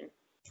cooperation.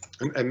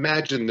 I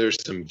imagine there's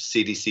some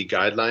CDC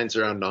guidelines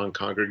around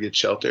non-congregate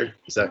shelter.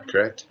 Is that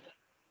correct?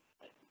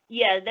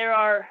 Yeah, there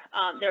are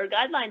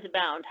guidelines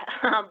abound,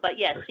 but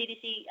yes,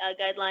 CDC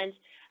guidelines.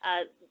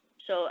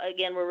 So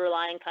again, we're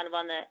relying kind of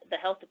on the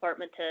health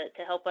department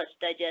to help us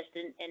digest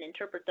and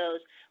interpret those,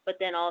 but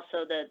then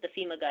also the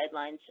FEMA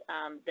guidelines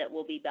that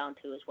we'll be bound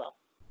to as well.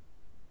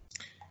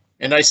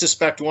 And I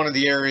suspect one of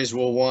the areas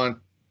we'll want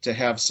to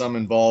have some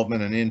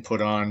involvement and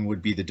input on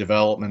would be the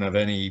development of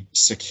any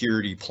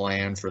security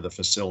plan for the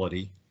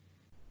facility.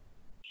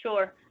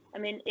 Sure. I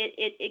mean,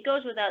 it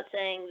goes without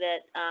saying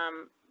that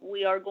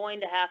we are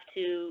going to have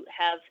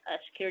a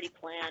security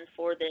plan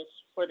for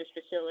this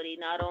facility,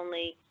 not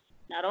only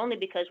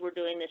because we're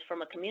doing this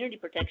from a community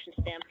protection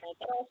standpoint,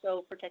 but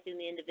also protecting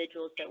the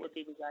individuals that would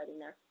be residing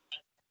there.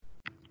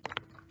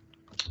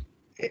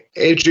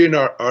 Adrian,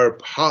 are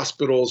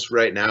hospitals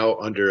right now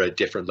under a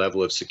different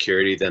level of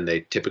security than they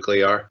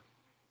typically are?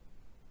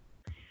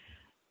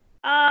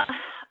 I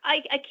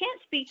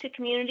can't speak to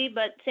community,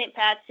 but St.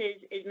 Pat's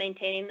is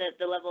maintaining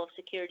the level of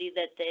security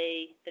that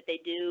they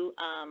do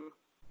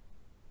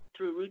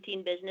through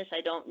routine business. I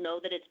don't know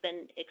that it's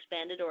been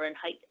expanded or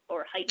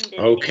heightened.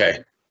 Okay.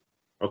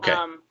 Okay.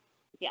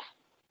 Yeah.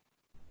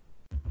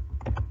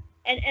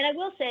 And I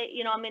will say,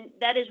 I mean,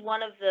 that is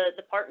one of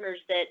the partners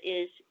that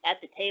is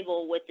at the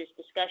table with this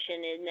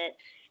discussion, in that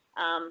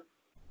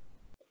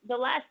the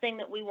last thing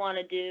that we want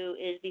to do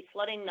is be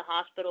flooding the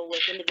hospital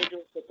with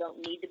individuals that don't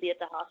need to be at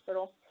the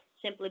hospital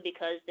simply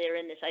because they're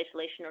in this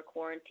isolation or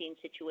quarantine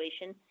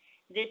situation.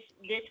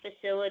 This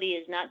facility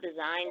is not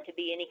designed to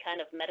be any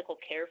kind of medical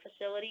care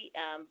facility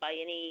by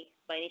any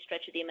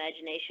stretch of the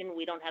imagination.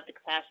 We don't have the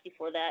capacity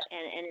for that,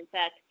 and in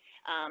fact,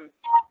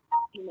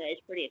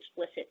 it's pretty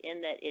explicit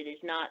in that it is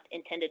not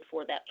intended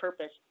for that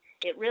purpose.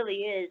 It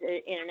really is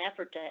in an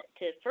effort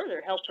to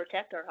further help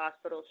protect our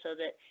hospitals so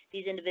that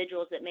these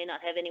individuals that may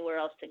not have anywhere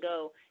else to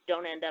go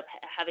don't end up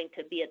having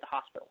to be at the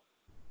hospital.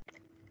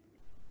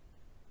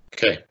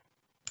 Okay.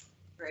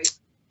 Great.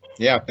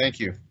 Yeah, thank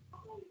you.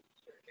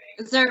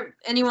 Is there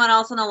anyone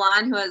else on the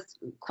line who has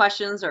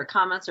questions or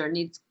comments or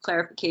needs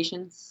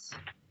clarifications?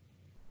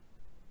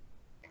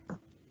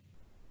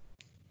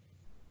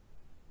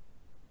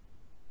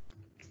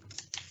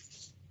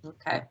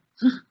 Okay.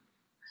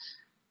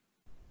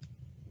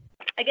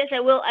 I guess I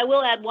will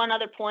add one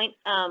other point.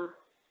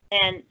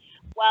 And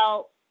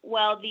while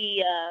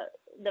the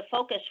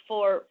focus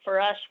for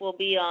us will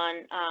be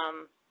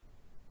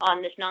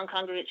on this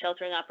non-congregate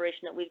sheltering operation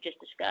that we've just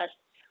discussed,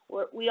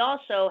 we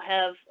also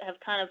have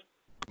kind of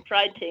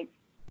tried to,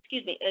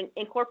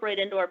 incorporate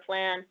into our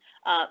plan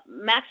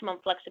maximum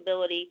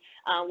flexibility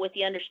with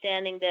the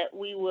understanding that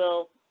we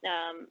will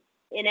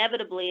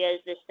inevitably, as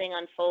this thing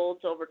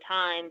unfolds over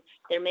time,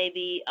 there may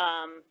be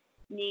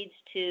needs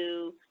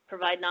to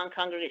provide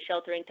non-congregate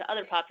sheltering to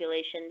other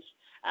populations,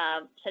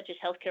 such as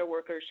healthcare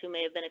workers who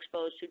may have been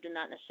exposed, who do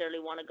not necessarily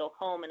want to go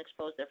home and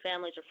expose their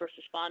families, or first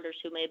responders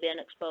who may have been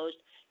exposed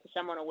to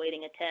someone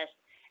awaiting a test.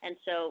 And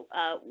so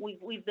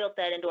we've built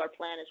that into our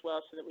plan as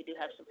well, so that we do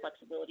have some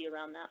flexibility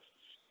around that.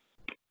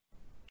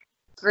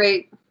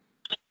 Great.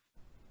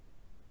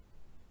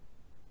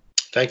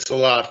 Thanks a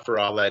lot for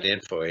all that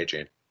info,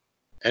 Adrian.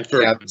 And for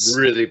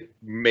really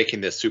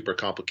making this super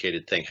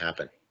complicated thing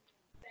happen.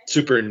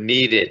 Super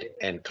needed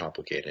and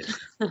complicated.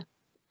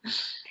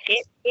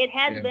 It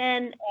has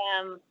been,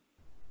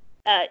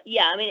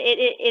 yeah, I mean,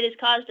 it has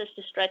caused us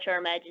to stretch our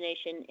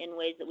imagination in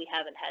ways that we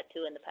haven't had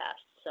to in the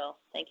past. So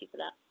thank you for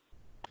that.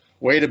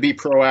 Way to be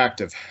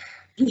proactive.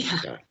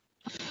 Yeah.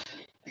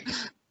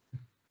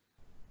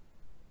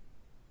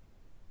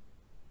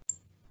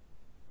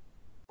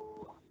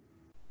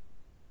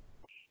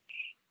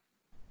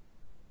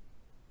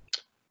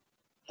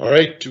 All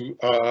right,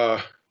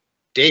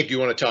 Dave, do you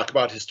want to talk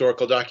about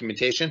historical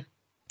documentation?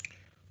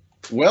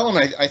 Well,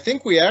 and I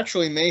think we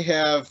actually may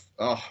have,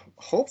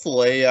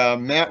 hopefully,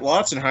 Matt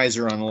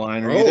Watsonheiser on the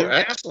line. Are you there?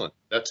 Excellent.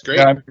 That's great.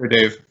 Yeah, I'm here,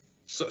 Dave.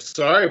 So,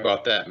 sorry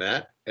about that,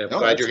 Matt. I'm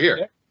glad you're here.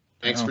 Okay.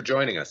 Thanks for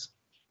joining us.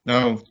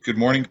 No, good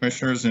morning,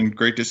 commissioners, and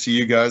great to see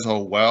you guys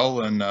all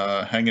well and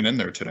hanging in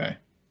there today.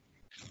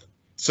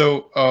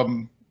 So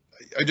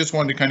I just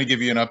wanted to kind of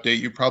give you an update.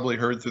 You probably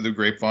heard through the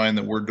grapevine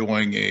that we're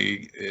doing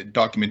a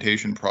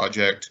documentation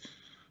project.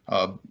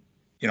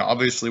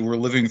 Obviously we're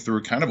living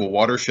through kind of a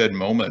watershed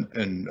moment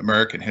in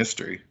American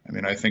history. I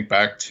mean, I think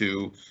back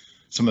to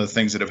some of the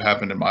things that have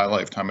happened in my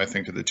lifetime. I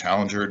think of the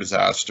Challenger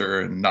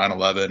disaster and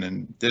 9/11,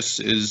 and this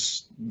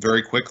is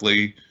very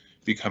quickly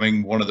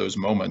becoming one of those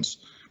moments.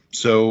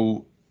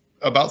 So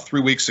about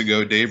 3 weeks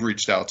ago, Dave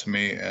reached out to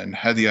me and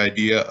had the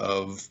idea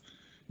of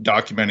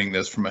documenting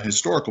this from a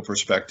historical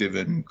perspective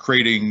and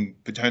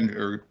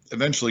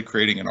eventually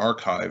creating an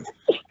archive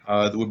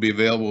that would be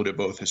available to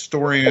both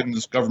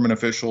historians, government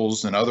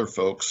officials, and other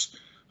folks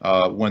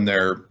when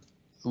they're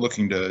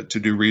looking to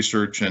do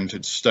research and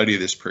to study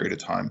this period of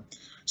time.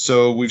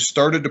 So we've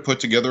started to put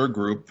together a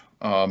group.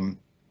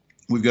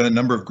 We've got a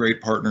number of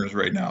great partners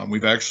right now, and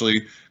we've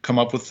actually come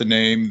up with the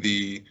name,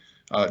 the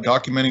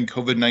Documenting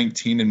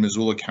COVID-19 in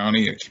Missoula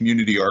County, a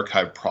Community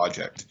Archive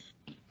Project.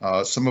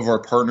 Some of our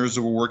partners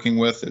that we're working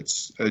with,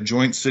 it's a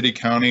joint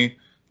city-county.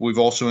 We've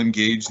also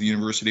engaged the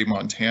University of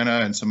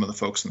Montana and some of the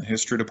folks in the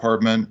history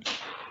department.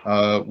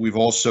 We've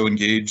also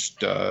engaged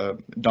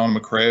Donna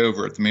McCrae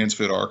over at the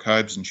Mansfield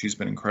Archives, and she's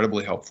been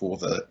incredibly helpful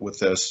with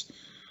this.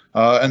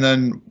 And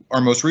then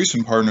our most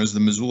recent partner is the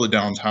Missoula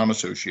Downtown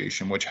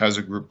Association, which has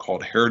a group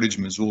called Heritage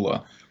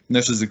Missoula. And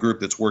this is the group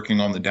that's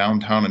working on the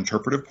downtown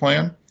interpretive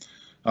plan.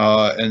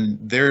 And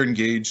they're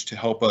engaged to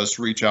help us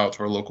reach out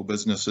to our local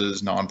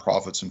businesses,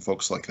 nonprofits, and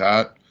folks like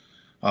that.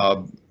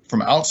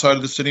 From outside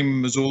of the city of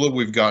Missoula,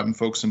 we've gotten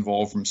folks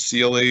involved from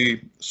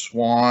Sealy,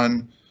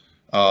 Swan,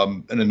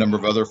 and a number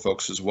of other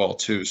folks as well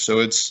too.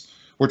 So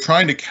we're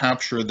trying to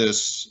capture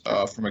this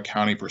from a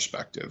county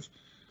perspective.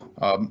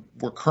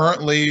 We're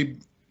currently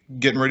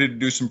getting ready to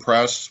do some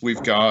press.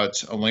 We've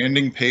got a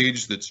landing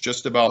page that's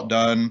just about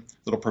done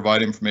that'll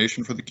provide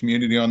information for the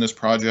community on this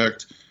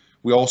project.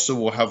 We also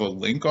will have a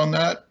link on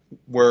that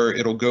where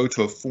it'll go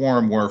to a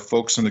forum where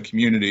folks in the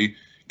community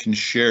can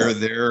share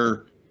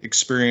their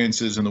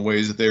experiences and the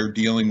ways that they're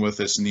dealing with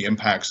this and the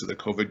impacts of the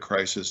COVID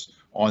crisis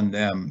on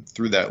them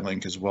through that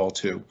link as well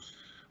too.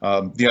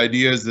 The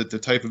idea is that the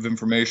type of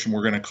information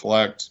we're going to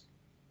collect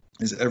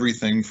is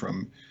everything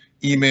from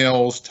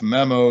emails to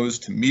memos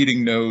to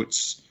meeting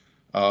notes.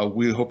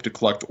 We hope to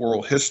collect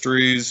oral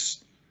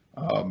histories,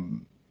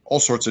 all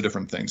sorts of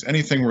different things,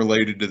 anything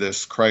related to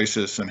this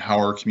crisis and how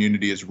our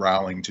community is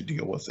rallying to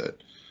deal with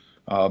it.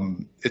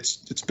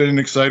 It's been an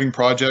exciting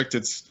project.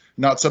 It's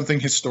not something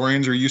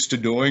historians are used to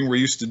doing. We're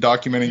used to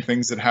documenting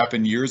things that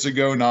happened years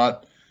ago,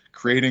 not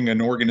creating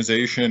an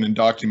organization and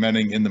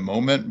documenting in the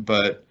moment.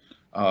 But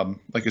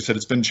like I said,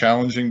 it's been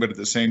challenging, but at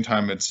the same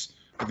time,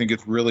 I think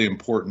it's really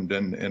important.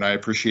 And I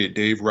appreciate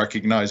Dave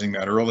recognizing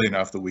that early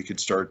enough that we could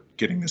start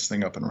getting this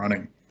thing up and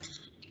running.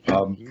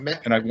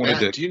 And I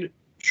wanted to,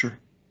 sure.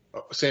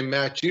 Say,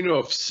 Matt, do you know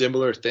if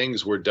similar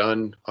things were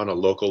done on a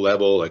local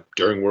level, like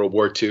during World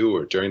War II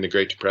or during the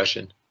Great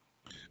Depression?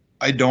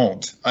 I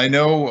don't. I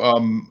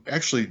know,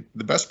 actually,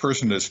 the best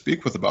person to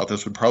speak with about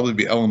this would probably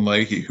be Ellen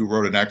Leahy, who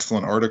wrote an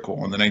excellent article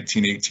on the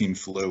 1918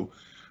 flu.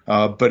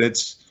 But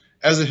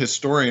as a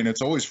historian,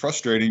 it's always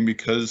frustrating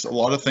because a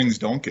lot of things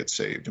don't get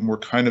saved, and we're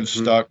kind of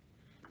stuck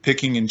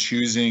picking and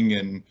choosing,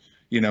 and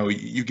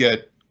you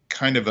get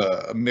kind of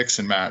a mix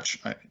and match.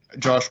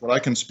 Josh, what I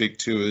can speak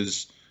to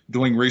is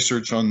doing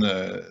research on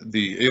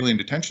the Alien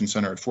Detention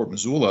Center at Fort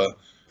Missoula.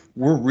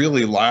 We're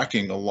really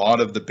lacking a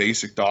lot of the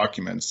basic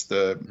documents,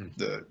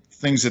 the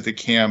things at the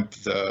camp,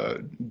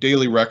 the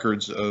daily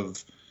records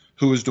of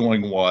who was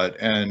doing what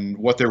and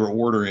what they were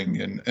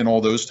ordering and all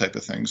those type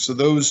of things. So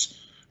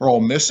those are all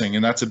missing,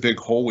 and that's a big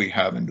hole we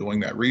have in doing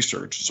that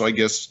research. So I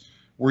guess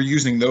we're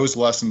using those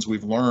lessons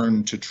we've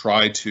learned to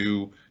try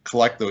to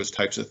collect those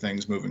types of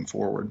things moving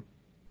forward.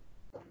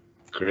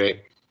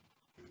 Great.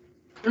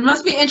 It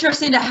must be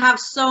interesting to have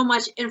so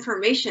much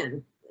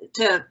information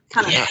to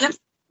kind of sift.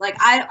 Like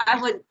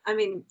I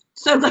mean,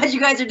 so glad you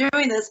guys are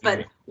doing this,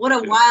 but what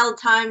a wild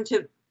time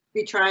to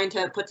be trying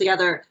to put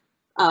together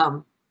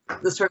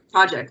this sort of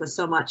project with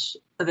so much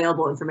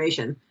available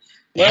information.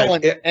 Well,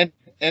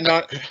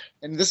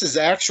 and this is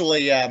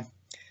actually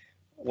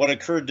what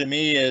occurred to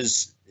me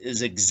is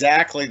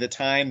exactly the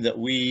time that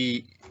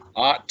we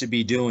ought to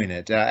be doing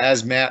it.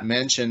 As Matt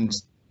mentioned,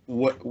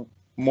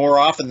 more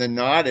often than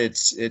not,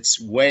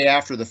 it's way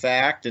after the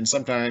fact, and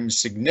sometimes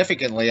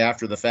significantly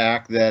after the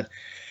fact, that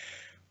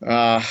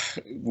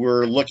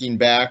we're looking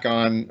back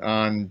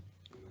on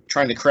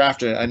trying to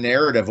craft a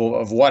narrative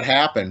of what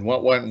happened,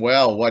 what went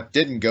well, what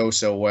didn't go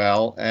so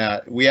well.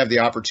 We have the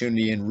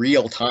opportunity in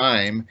real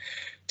time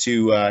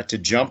to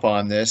jump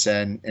on this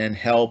and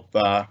help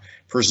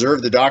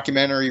preserve the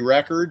documentary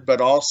record,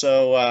 but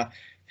also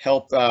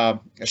help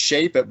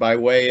shape it by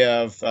way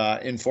of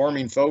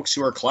informing folks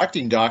who are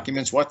collecting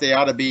documents what they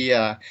ought to be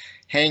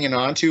hanging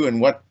on to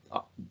and what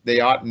they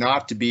ought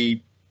not to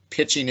be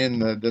pitching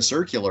in the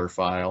circular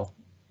file.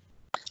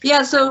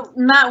 Yeah, so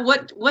Matt,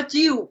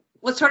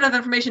 what sort of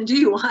information do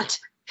you want?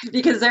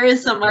 Because there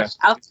is so much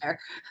out there.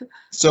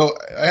 So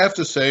I have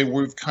to say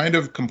we've kind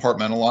of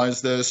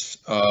compartmentalized this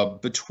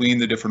between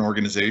the different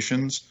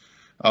organizations.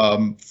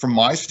 From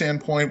my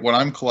standpoint, what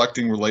I'm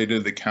collecting related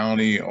to the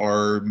county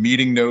are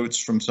meeting notes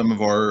from some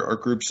of our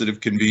groups that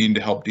have convened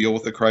to help deal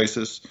with the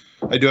crisis.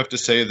 I do have to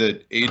say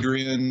that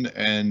Adrian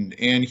and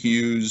Ann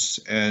Hughes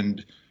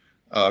and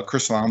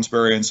Chris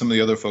Lounsbury and some of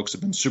the other folks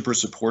have been super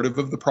supportive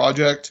of the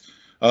project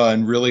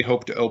and really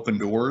hope to open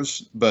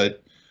doors.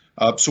 But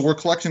so we're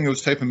collecting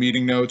those type of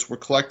meeting notes. We're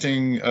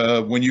collecting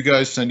when you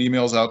guys send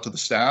emails out to the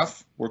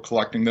staff, we're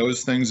collecting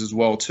those things as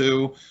well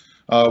too.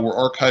 We're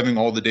archiving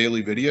all the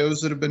daily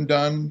videos that have been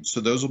done, so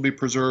those will be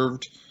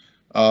preserved.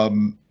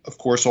 Of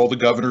course, all the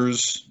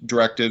governor's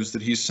directives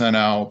that he's sent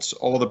out,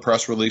 all the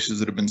press releases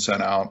that have been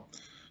sent out.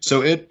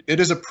 So it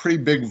is a pretty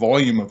big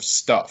volume of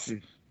stuff.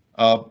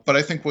 But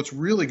I think what's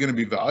really going to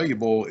be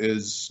valuable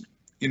is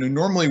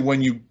normally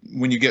when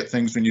you get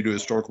things, when you do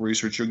historical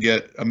research, you'll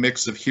get a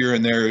mix of here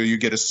and there, or you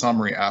get a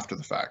summary after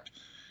the fact.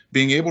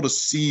 Being able to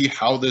see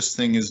how this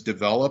thing is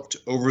developed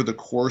over the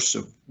course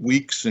of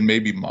weeks and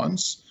maybe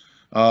months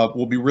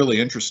will be really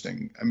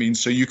interesting. I mean,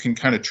 so you can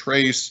kind of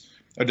trace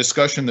a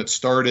discussion that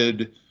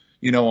started,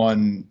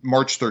 on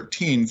March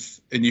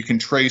 13th, and you can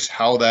trace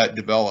how that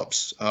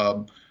develops.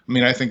 I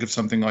mean, I think of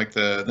something like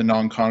the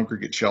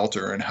non-congregate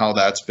shelter and how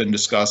that's been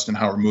discussed and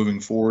how we're moving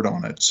forward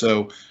on it.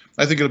 So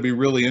I think it'll be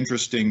really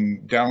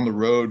interesting down the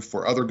road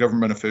for other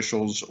government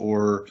officials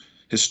or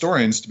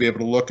historians to be able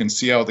to look and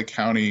see how the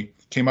county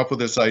came up with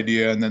this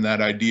idea, and then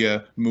that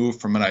idea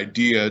moved from an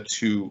idea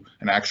to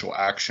an actual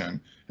action,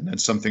 and then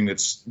something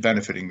that's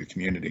benefiting the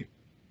community.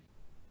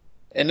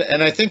 And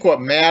I think what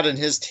Matt and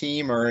his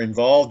team are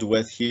involved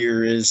with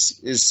here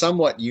is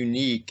somewhat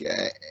unique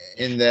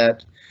in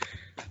that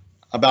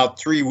about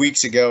 3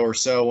 weeks ago or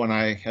so, when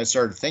I had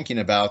started thinking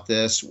about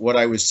this, what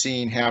I was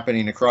seeing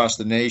happening across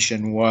the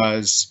nation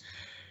was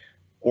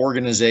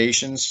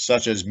organizations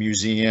such as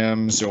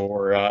museums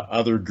or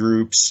other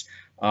groups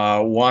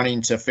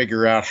wanting to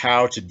figure out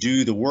how to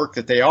do the work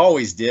that they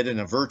always did in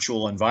a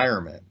virtual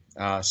environment.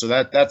 So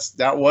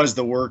that was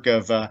the work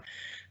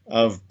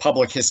of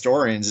public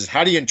historians, is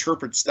how do you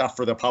interpret stuff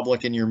for the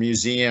public in your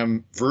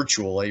museum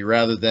virtually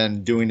rather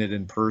than doing it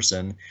in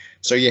person.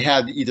 So you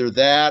had either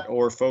that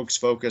or folks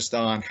focused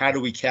on how do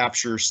we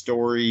capture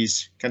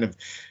stories, kind of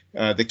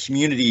the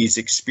community's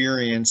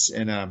experience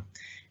in a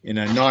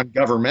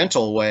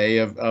non-governmental way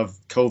of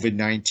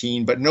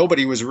COVID-19, but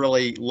nobody was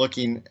really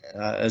looking,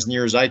 as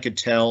near as I could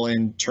tell,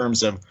 in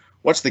terms of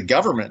what's the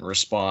government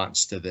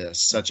response to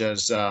this, such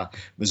as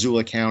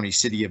Missoula County,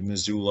 City of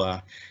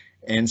Missoula.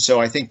 And so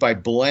I think by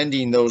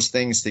blending those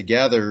things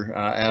together,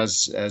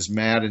 as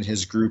Matt and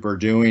his group are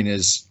doing,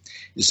 is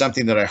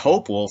something that I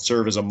hope will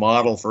serve as a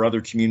model for other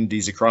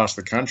communities across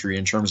the country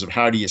in terms of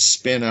how do you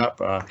spin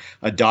up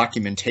a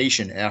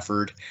documentation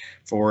effort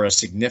for a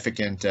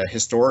significant,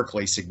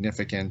 historically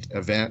significant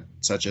event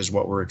such as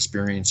what we're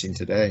experiencing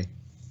today.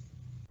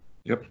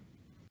 Yep.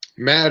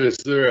 Matt, is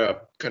there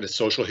a kind of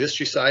social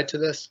history side to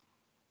this?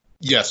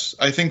 Yes,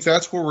 I think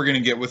that's where we're going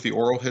to get with the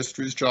oral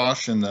histories,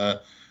 Josh, and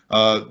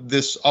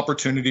this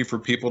opportunity for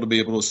people to be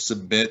able to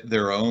submit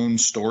their own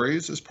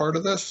stories as part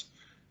of this.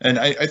 And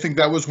I think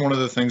that was one of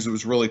the things that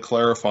was really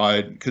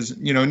clarified, because,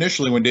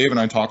 initially when Dave and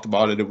I talked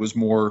about it, it was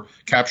more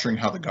capturing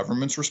how the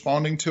government's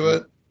responding to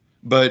it.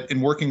 But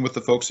in working with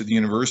the folks at the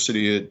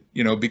university,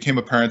 it, became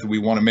apparent that we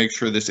want to make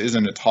sure this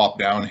isn't a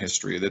top-down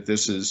history, that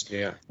this is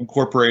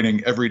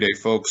incorporating everyday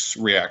folks'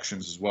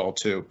 reactions as well,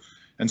 too.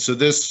 And so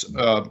this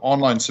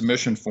online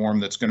submission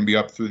form that's going to be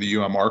up through the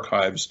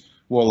archives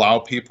will allow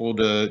people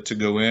to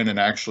go in and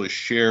actually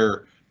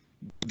share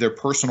their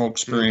personal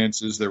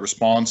experiences, their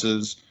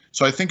responses.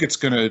 So I think it's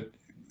going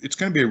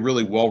to be a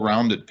really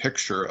well-rounded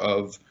picture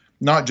of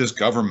not just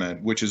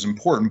government, which is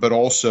important, but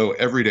also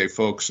everyday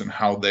folks and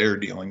how they're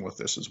dealing with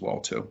this as well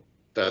too.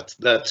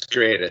 That's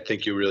great. I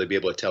think you'll really be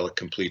able to tell a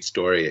complete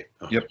story,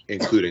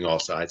 including all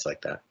sides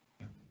like that.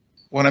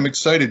 Well, I'm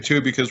excited too,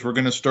 because we're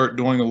going to start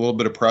doing a little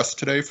bit of press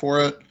today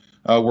for it.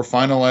 We're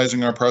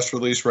finalizing our press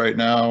release right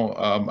now.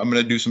 I'm going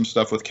to do some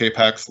stuff with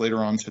KPAX later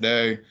on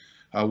today.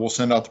 We'll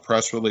send out the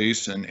press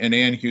release, and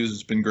Ann Hughes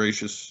has been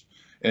gracious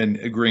in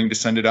agreeing to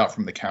send it out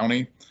from the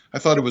county. I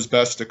thought it was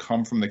best to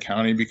come from the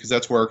county because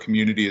that's where our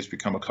community has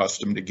become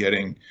accustomed to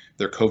getting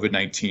their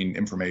COVID-19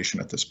 information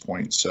at this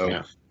point.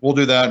 So we'll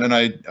do that.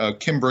 And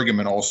Kim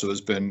Brigham also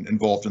has been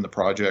involved in the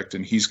project,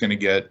 and he's going to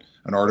get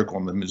an article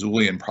in the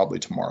Missoulian probably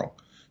tomorrow.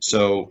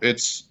 So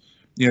it's,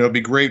 it'd be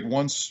great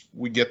once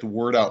we get the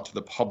word out to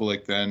the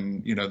public,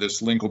 then,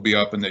 this link will be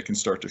up and they can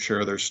start to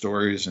share their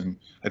stories. And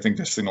I think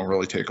this thing will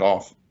really take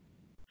off.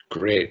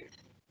 Great.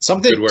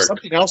 Something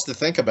else to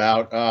think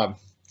about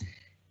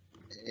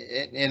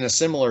in a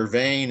similar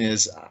vein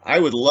is I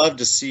would love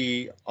to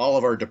see all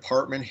of our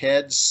department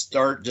heads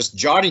start just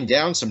jotting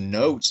down some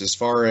notes as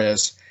far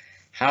as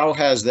how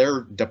has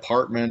their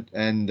department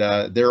and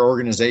their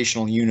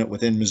organizational unit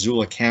within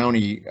Missoula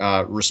County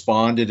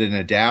responded and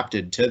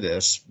adapted to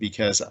this,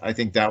 because I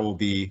think that will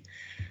be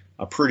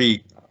a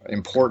pretty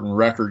important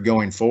record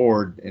going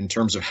forward in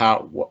terms of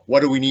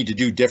what do we need to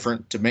do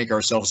different to make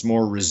ourselves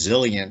more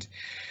resilient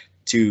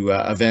to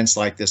events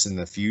like this in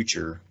the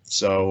future.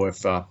 So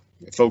if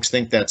folks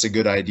think that's a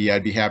good idea,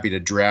 I'd be happy to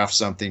draft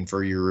something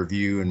for your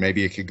review, and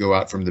maybe it could go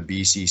out from the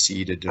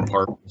BCC to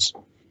departments.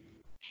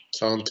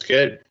 Sounds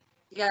good.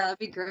 Yeah, that'd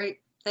be great.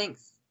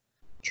 Thanks.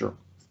 Sure.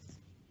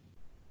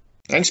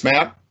 Thanks,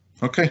 Matt.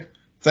 Okay.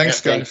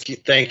 Thanks, guys.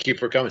 Thank you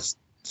for coming.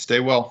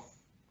 Stay well.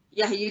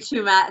 Yeah, you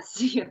too, Matt.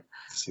 See you.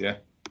 See ya.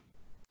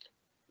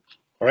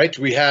 All right.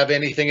 Do we have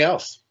anything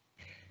else?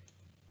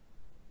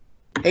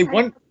 Hey,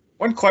 one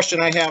question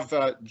I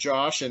have,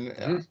 Josh,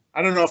 and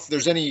I don't know if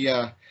there's any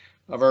of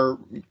our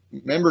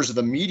members of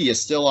the media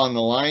still on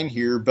the line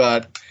here,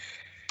 but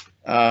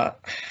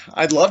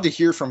I'd love to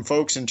hear from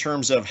folks in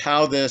terms of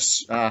how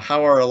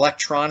how our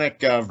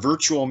electronic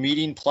virtual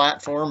meeting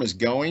platform is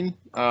going.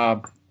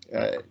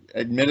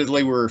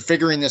 admittedly, we're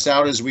figuring this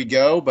out as we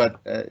go, but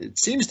it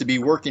seems to be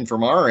working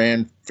from our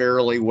end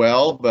fairly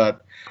well.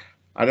 But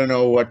I don't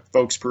know what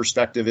folks'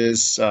 perspective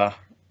is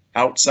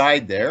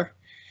outside there.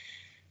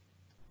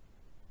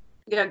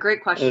 Yeah,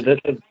 great question.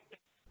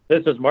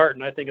 This is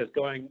Martin. I think it's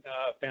going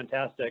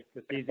fantastic.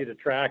 It's easy to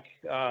track.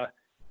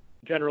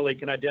 Generally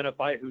can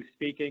identify who's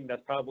speaking.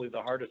 That's probably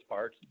the hardest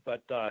part,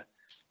 but and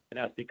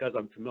that's because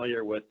I'm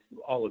familiar with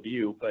all of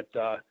you, but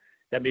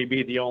that may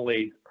be the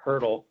only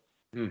hurdle.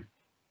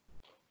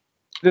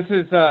 This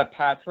is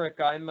Patrick.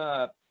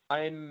 I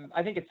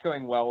think it's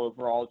going well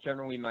overall.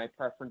 Generally, my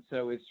preference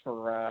though is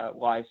for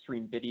live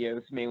stream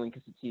videos, mainly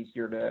because it's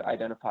easier to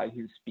identify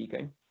who's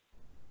speaking.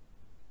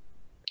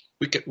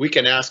 We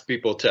can ask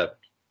people to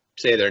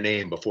say their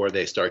name before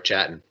they start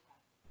chatting.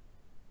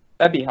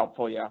 That'd be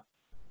helpful, yeah.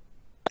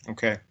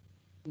 Okay.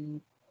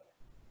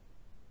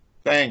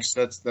 Thanks.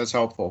 That's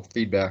helpful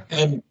feedback.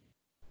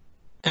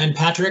 And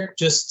Patrick,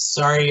 just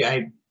sorry,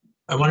 I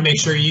want to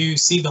make sure you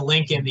see the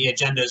link in the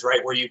agendas,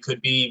 right, where you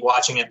could be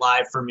watching it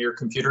live from your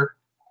computer.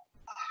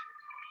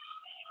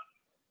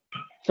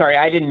 Sorry,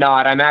 I did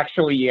not. I'm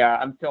actually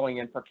I'm filling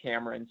in for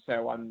Cameron,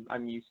 so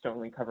I'm used to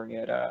only covering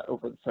it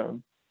over the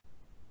phone.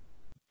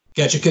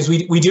 Gotcha, because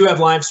we do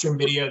have live stream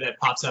video that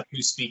pops up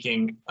who's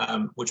speaking,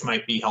 which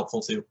might be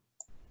helpful too.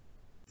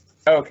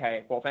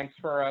 Okay, well, thanks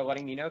for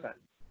letting me know then.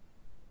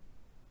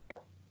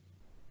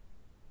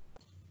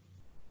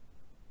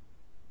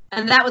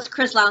 And that was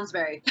Chris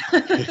Lounsbury.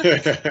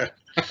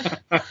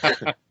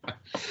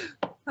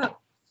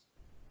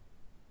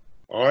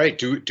 All right,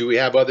 do we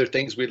have other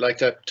things we'd like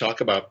to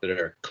talk about that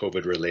are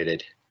COVID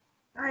related?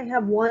 I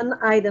have one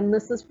item.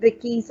 This is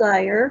Vicki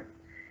Zier,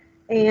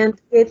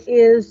 and it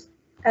is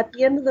at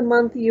the end of the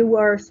month. You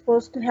are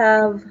supposed to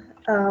have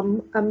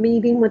a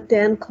meeting with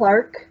Dan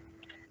Clark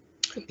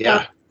to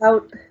talk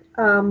about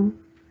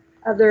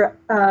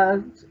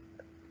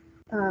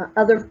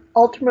other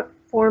ultimate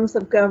forms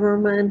of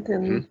government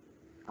and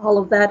all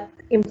of that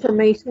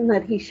information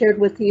that he shared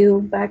with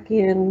you back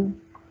in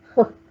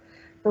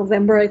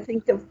November, I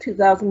think, of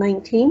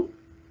 2019.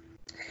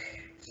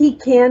 He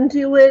can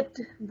do it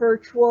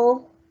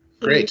virtual.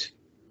 Great.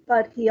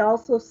 But he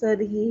also said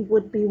he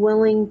would be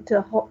willing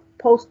to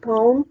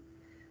postpone.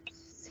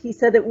 He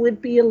said it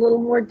would be a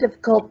little more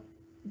difficult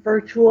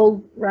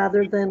virtual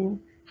rather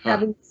than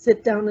having to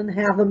sit down and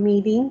have a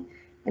meeting.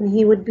 And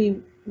he would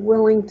be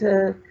willing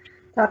to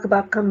talk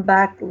about come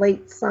back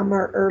late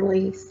summer,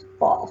 early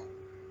fall.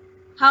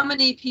 How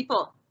many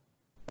people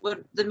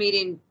would the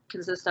meeting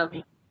consist of?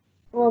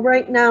 Well,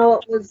 right now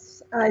it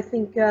was, I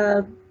think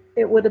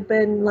it would have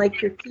been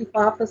like your chief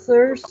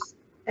officers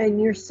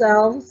and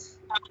yourselves,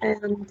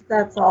 and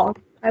that's all.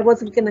 I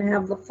wasn't going to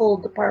have the full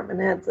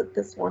department heads at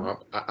this one.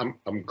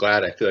 I'm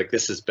glad. I feel like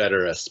this is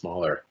better a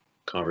smaller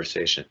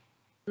conversation.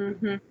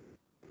 Mm-hmm.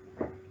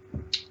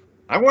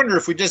 I wonder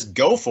if we just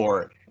go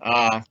for it,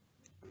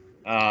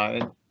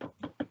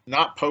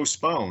 not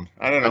postpone.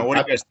 I don't know. What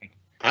do you guys think?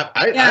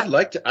 I'd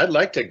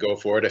like to go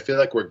for it. I feel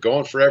like we're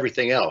going for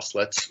everything else.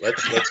 Let's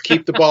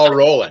keep the ball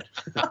rolling.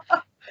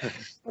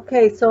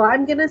 Okay, so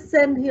I'm gonna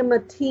send him a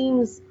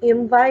Teams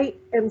invite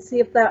and see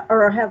if that,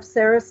 or have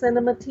Sarah send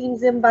him a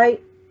Teams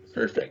invite.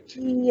 Perfect.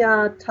 He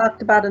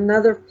talked about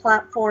another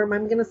platform.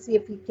 I'm gonna see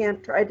if he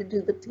can't try to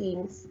do the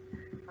Teams,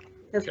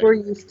 because we're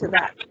used to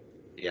that.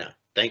 Yeah,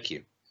 thank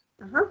you.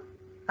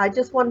 I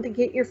just wanted to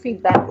get your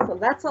feedback, so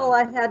that's all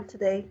I had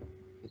today.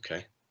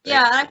 Okay.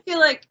 Yeah, and I feel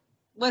like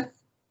with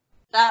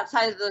that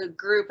side of the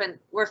group, and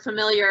we're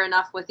familiar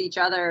enough with each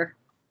other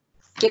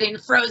getting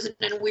frozen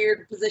in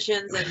weird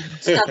positions and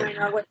stuttering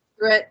our way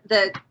through it,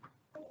 that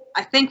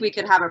I think we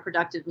could have a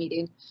productive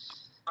meeting.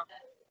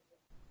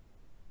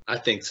 I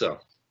think so.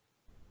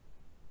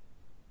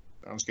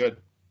 Sounds good.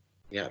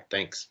 Yeah,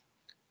 thanks.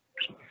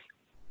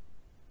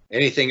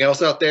 Anything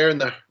else out there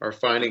in our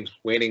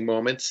waning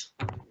moments?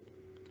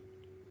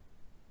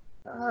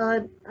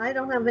 I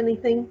don't have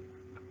anything.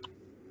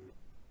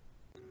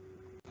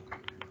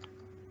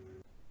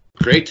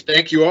 Great,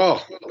 thank you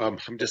all. I'm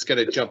just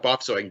going to jump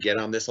off so I can get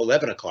on this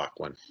 11 o'clock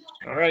one.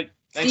 All right.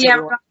 Thanks,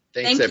 everyone.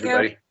 Thanks,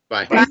 everybody.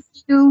 Bye. Thank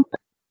you.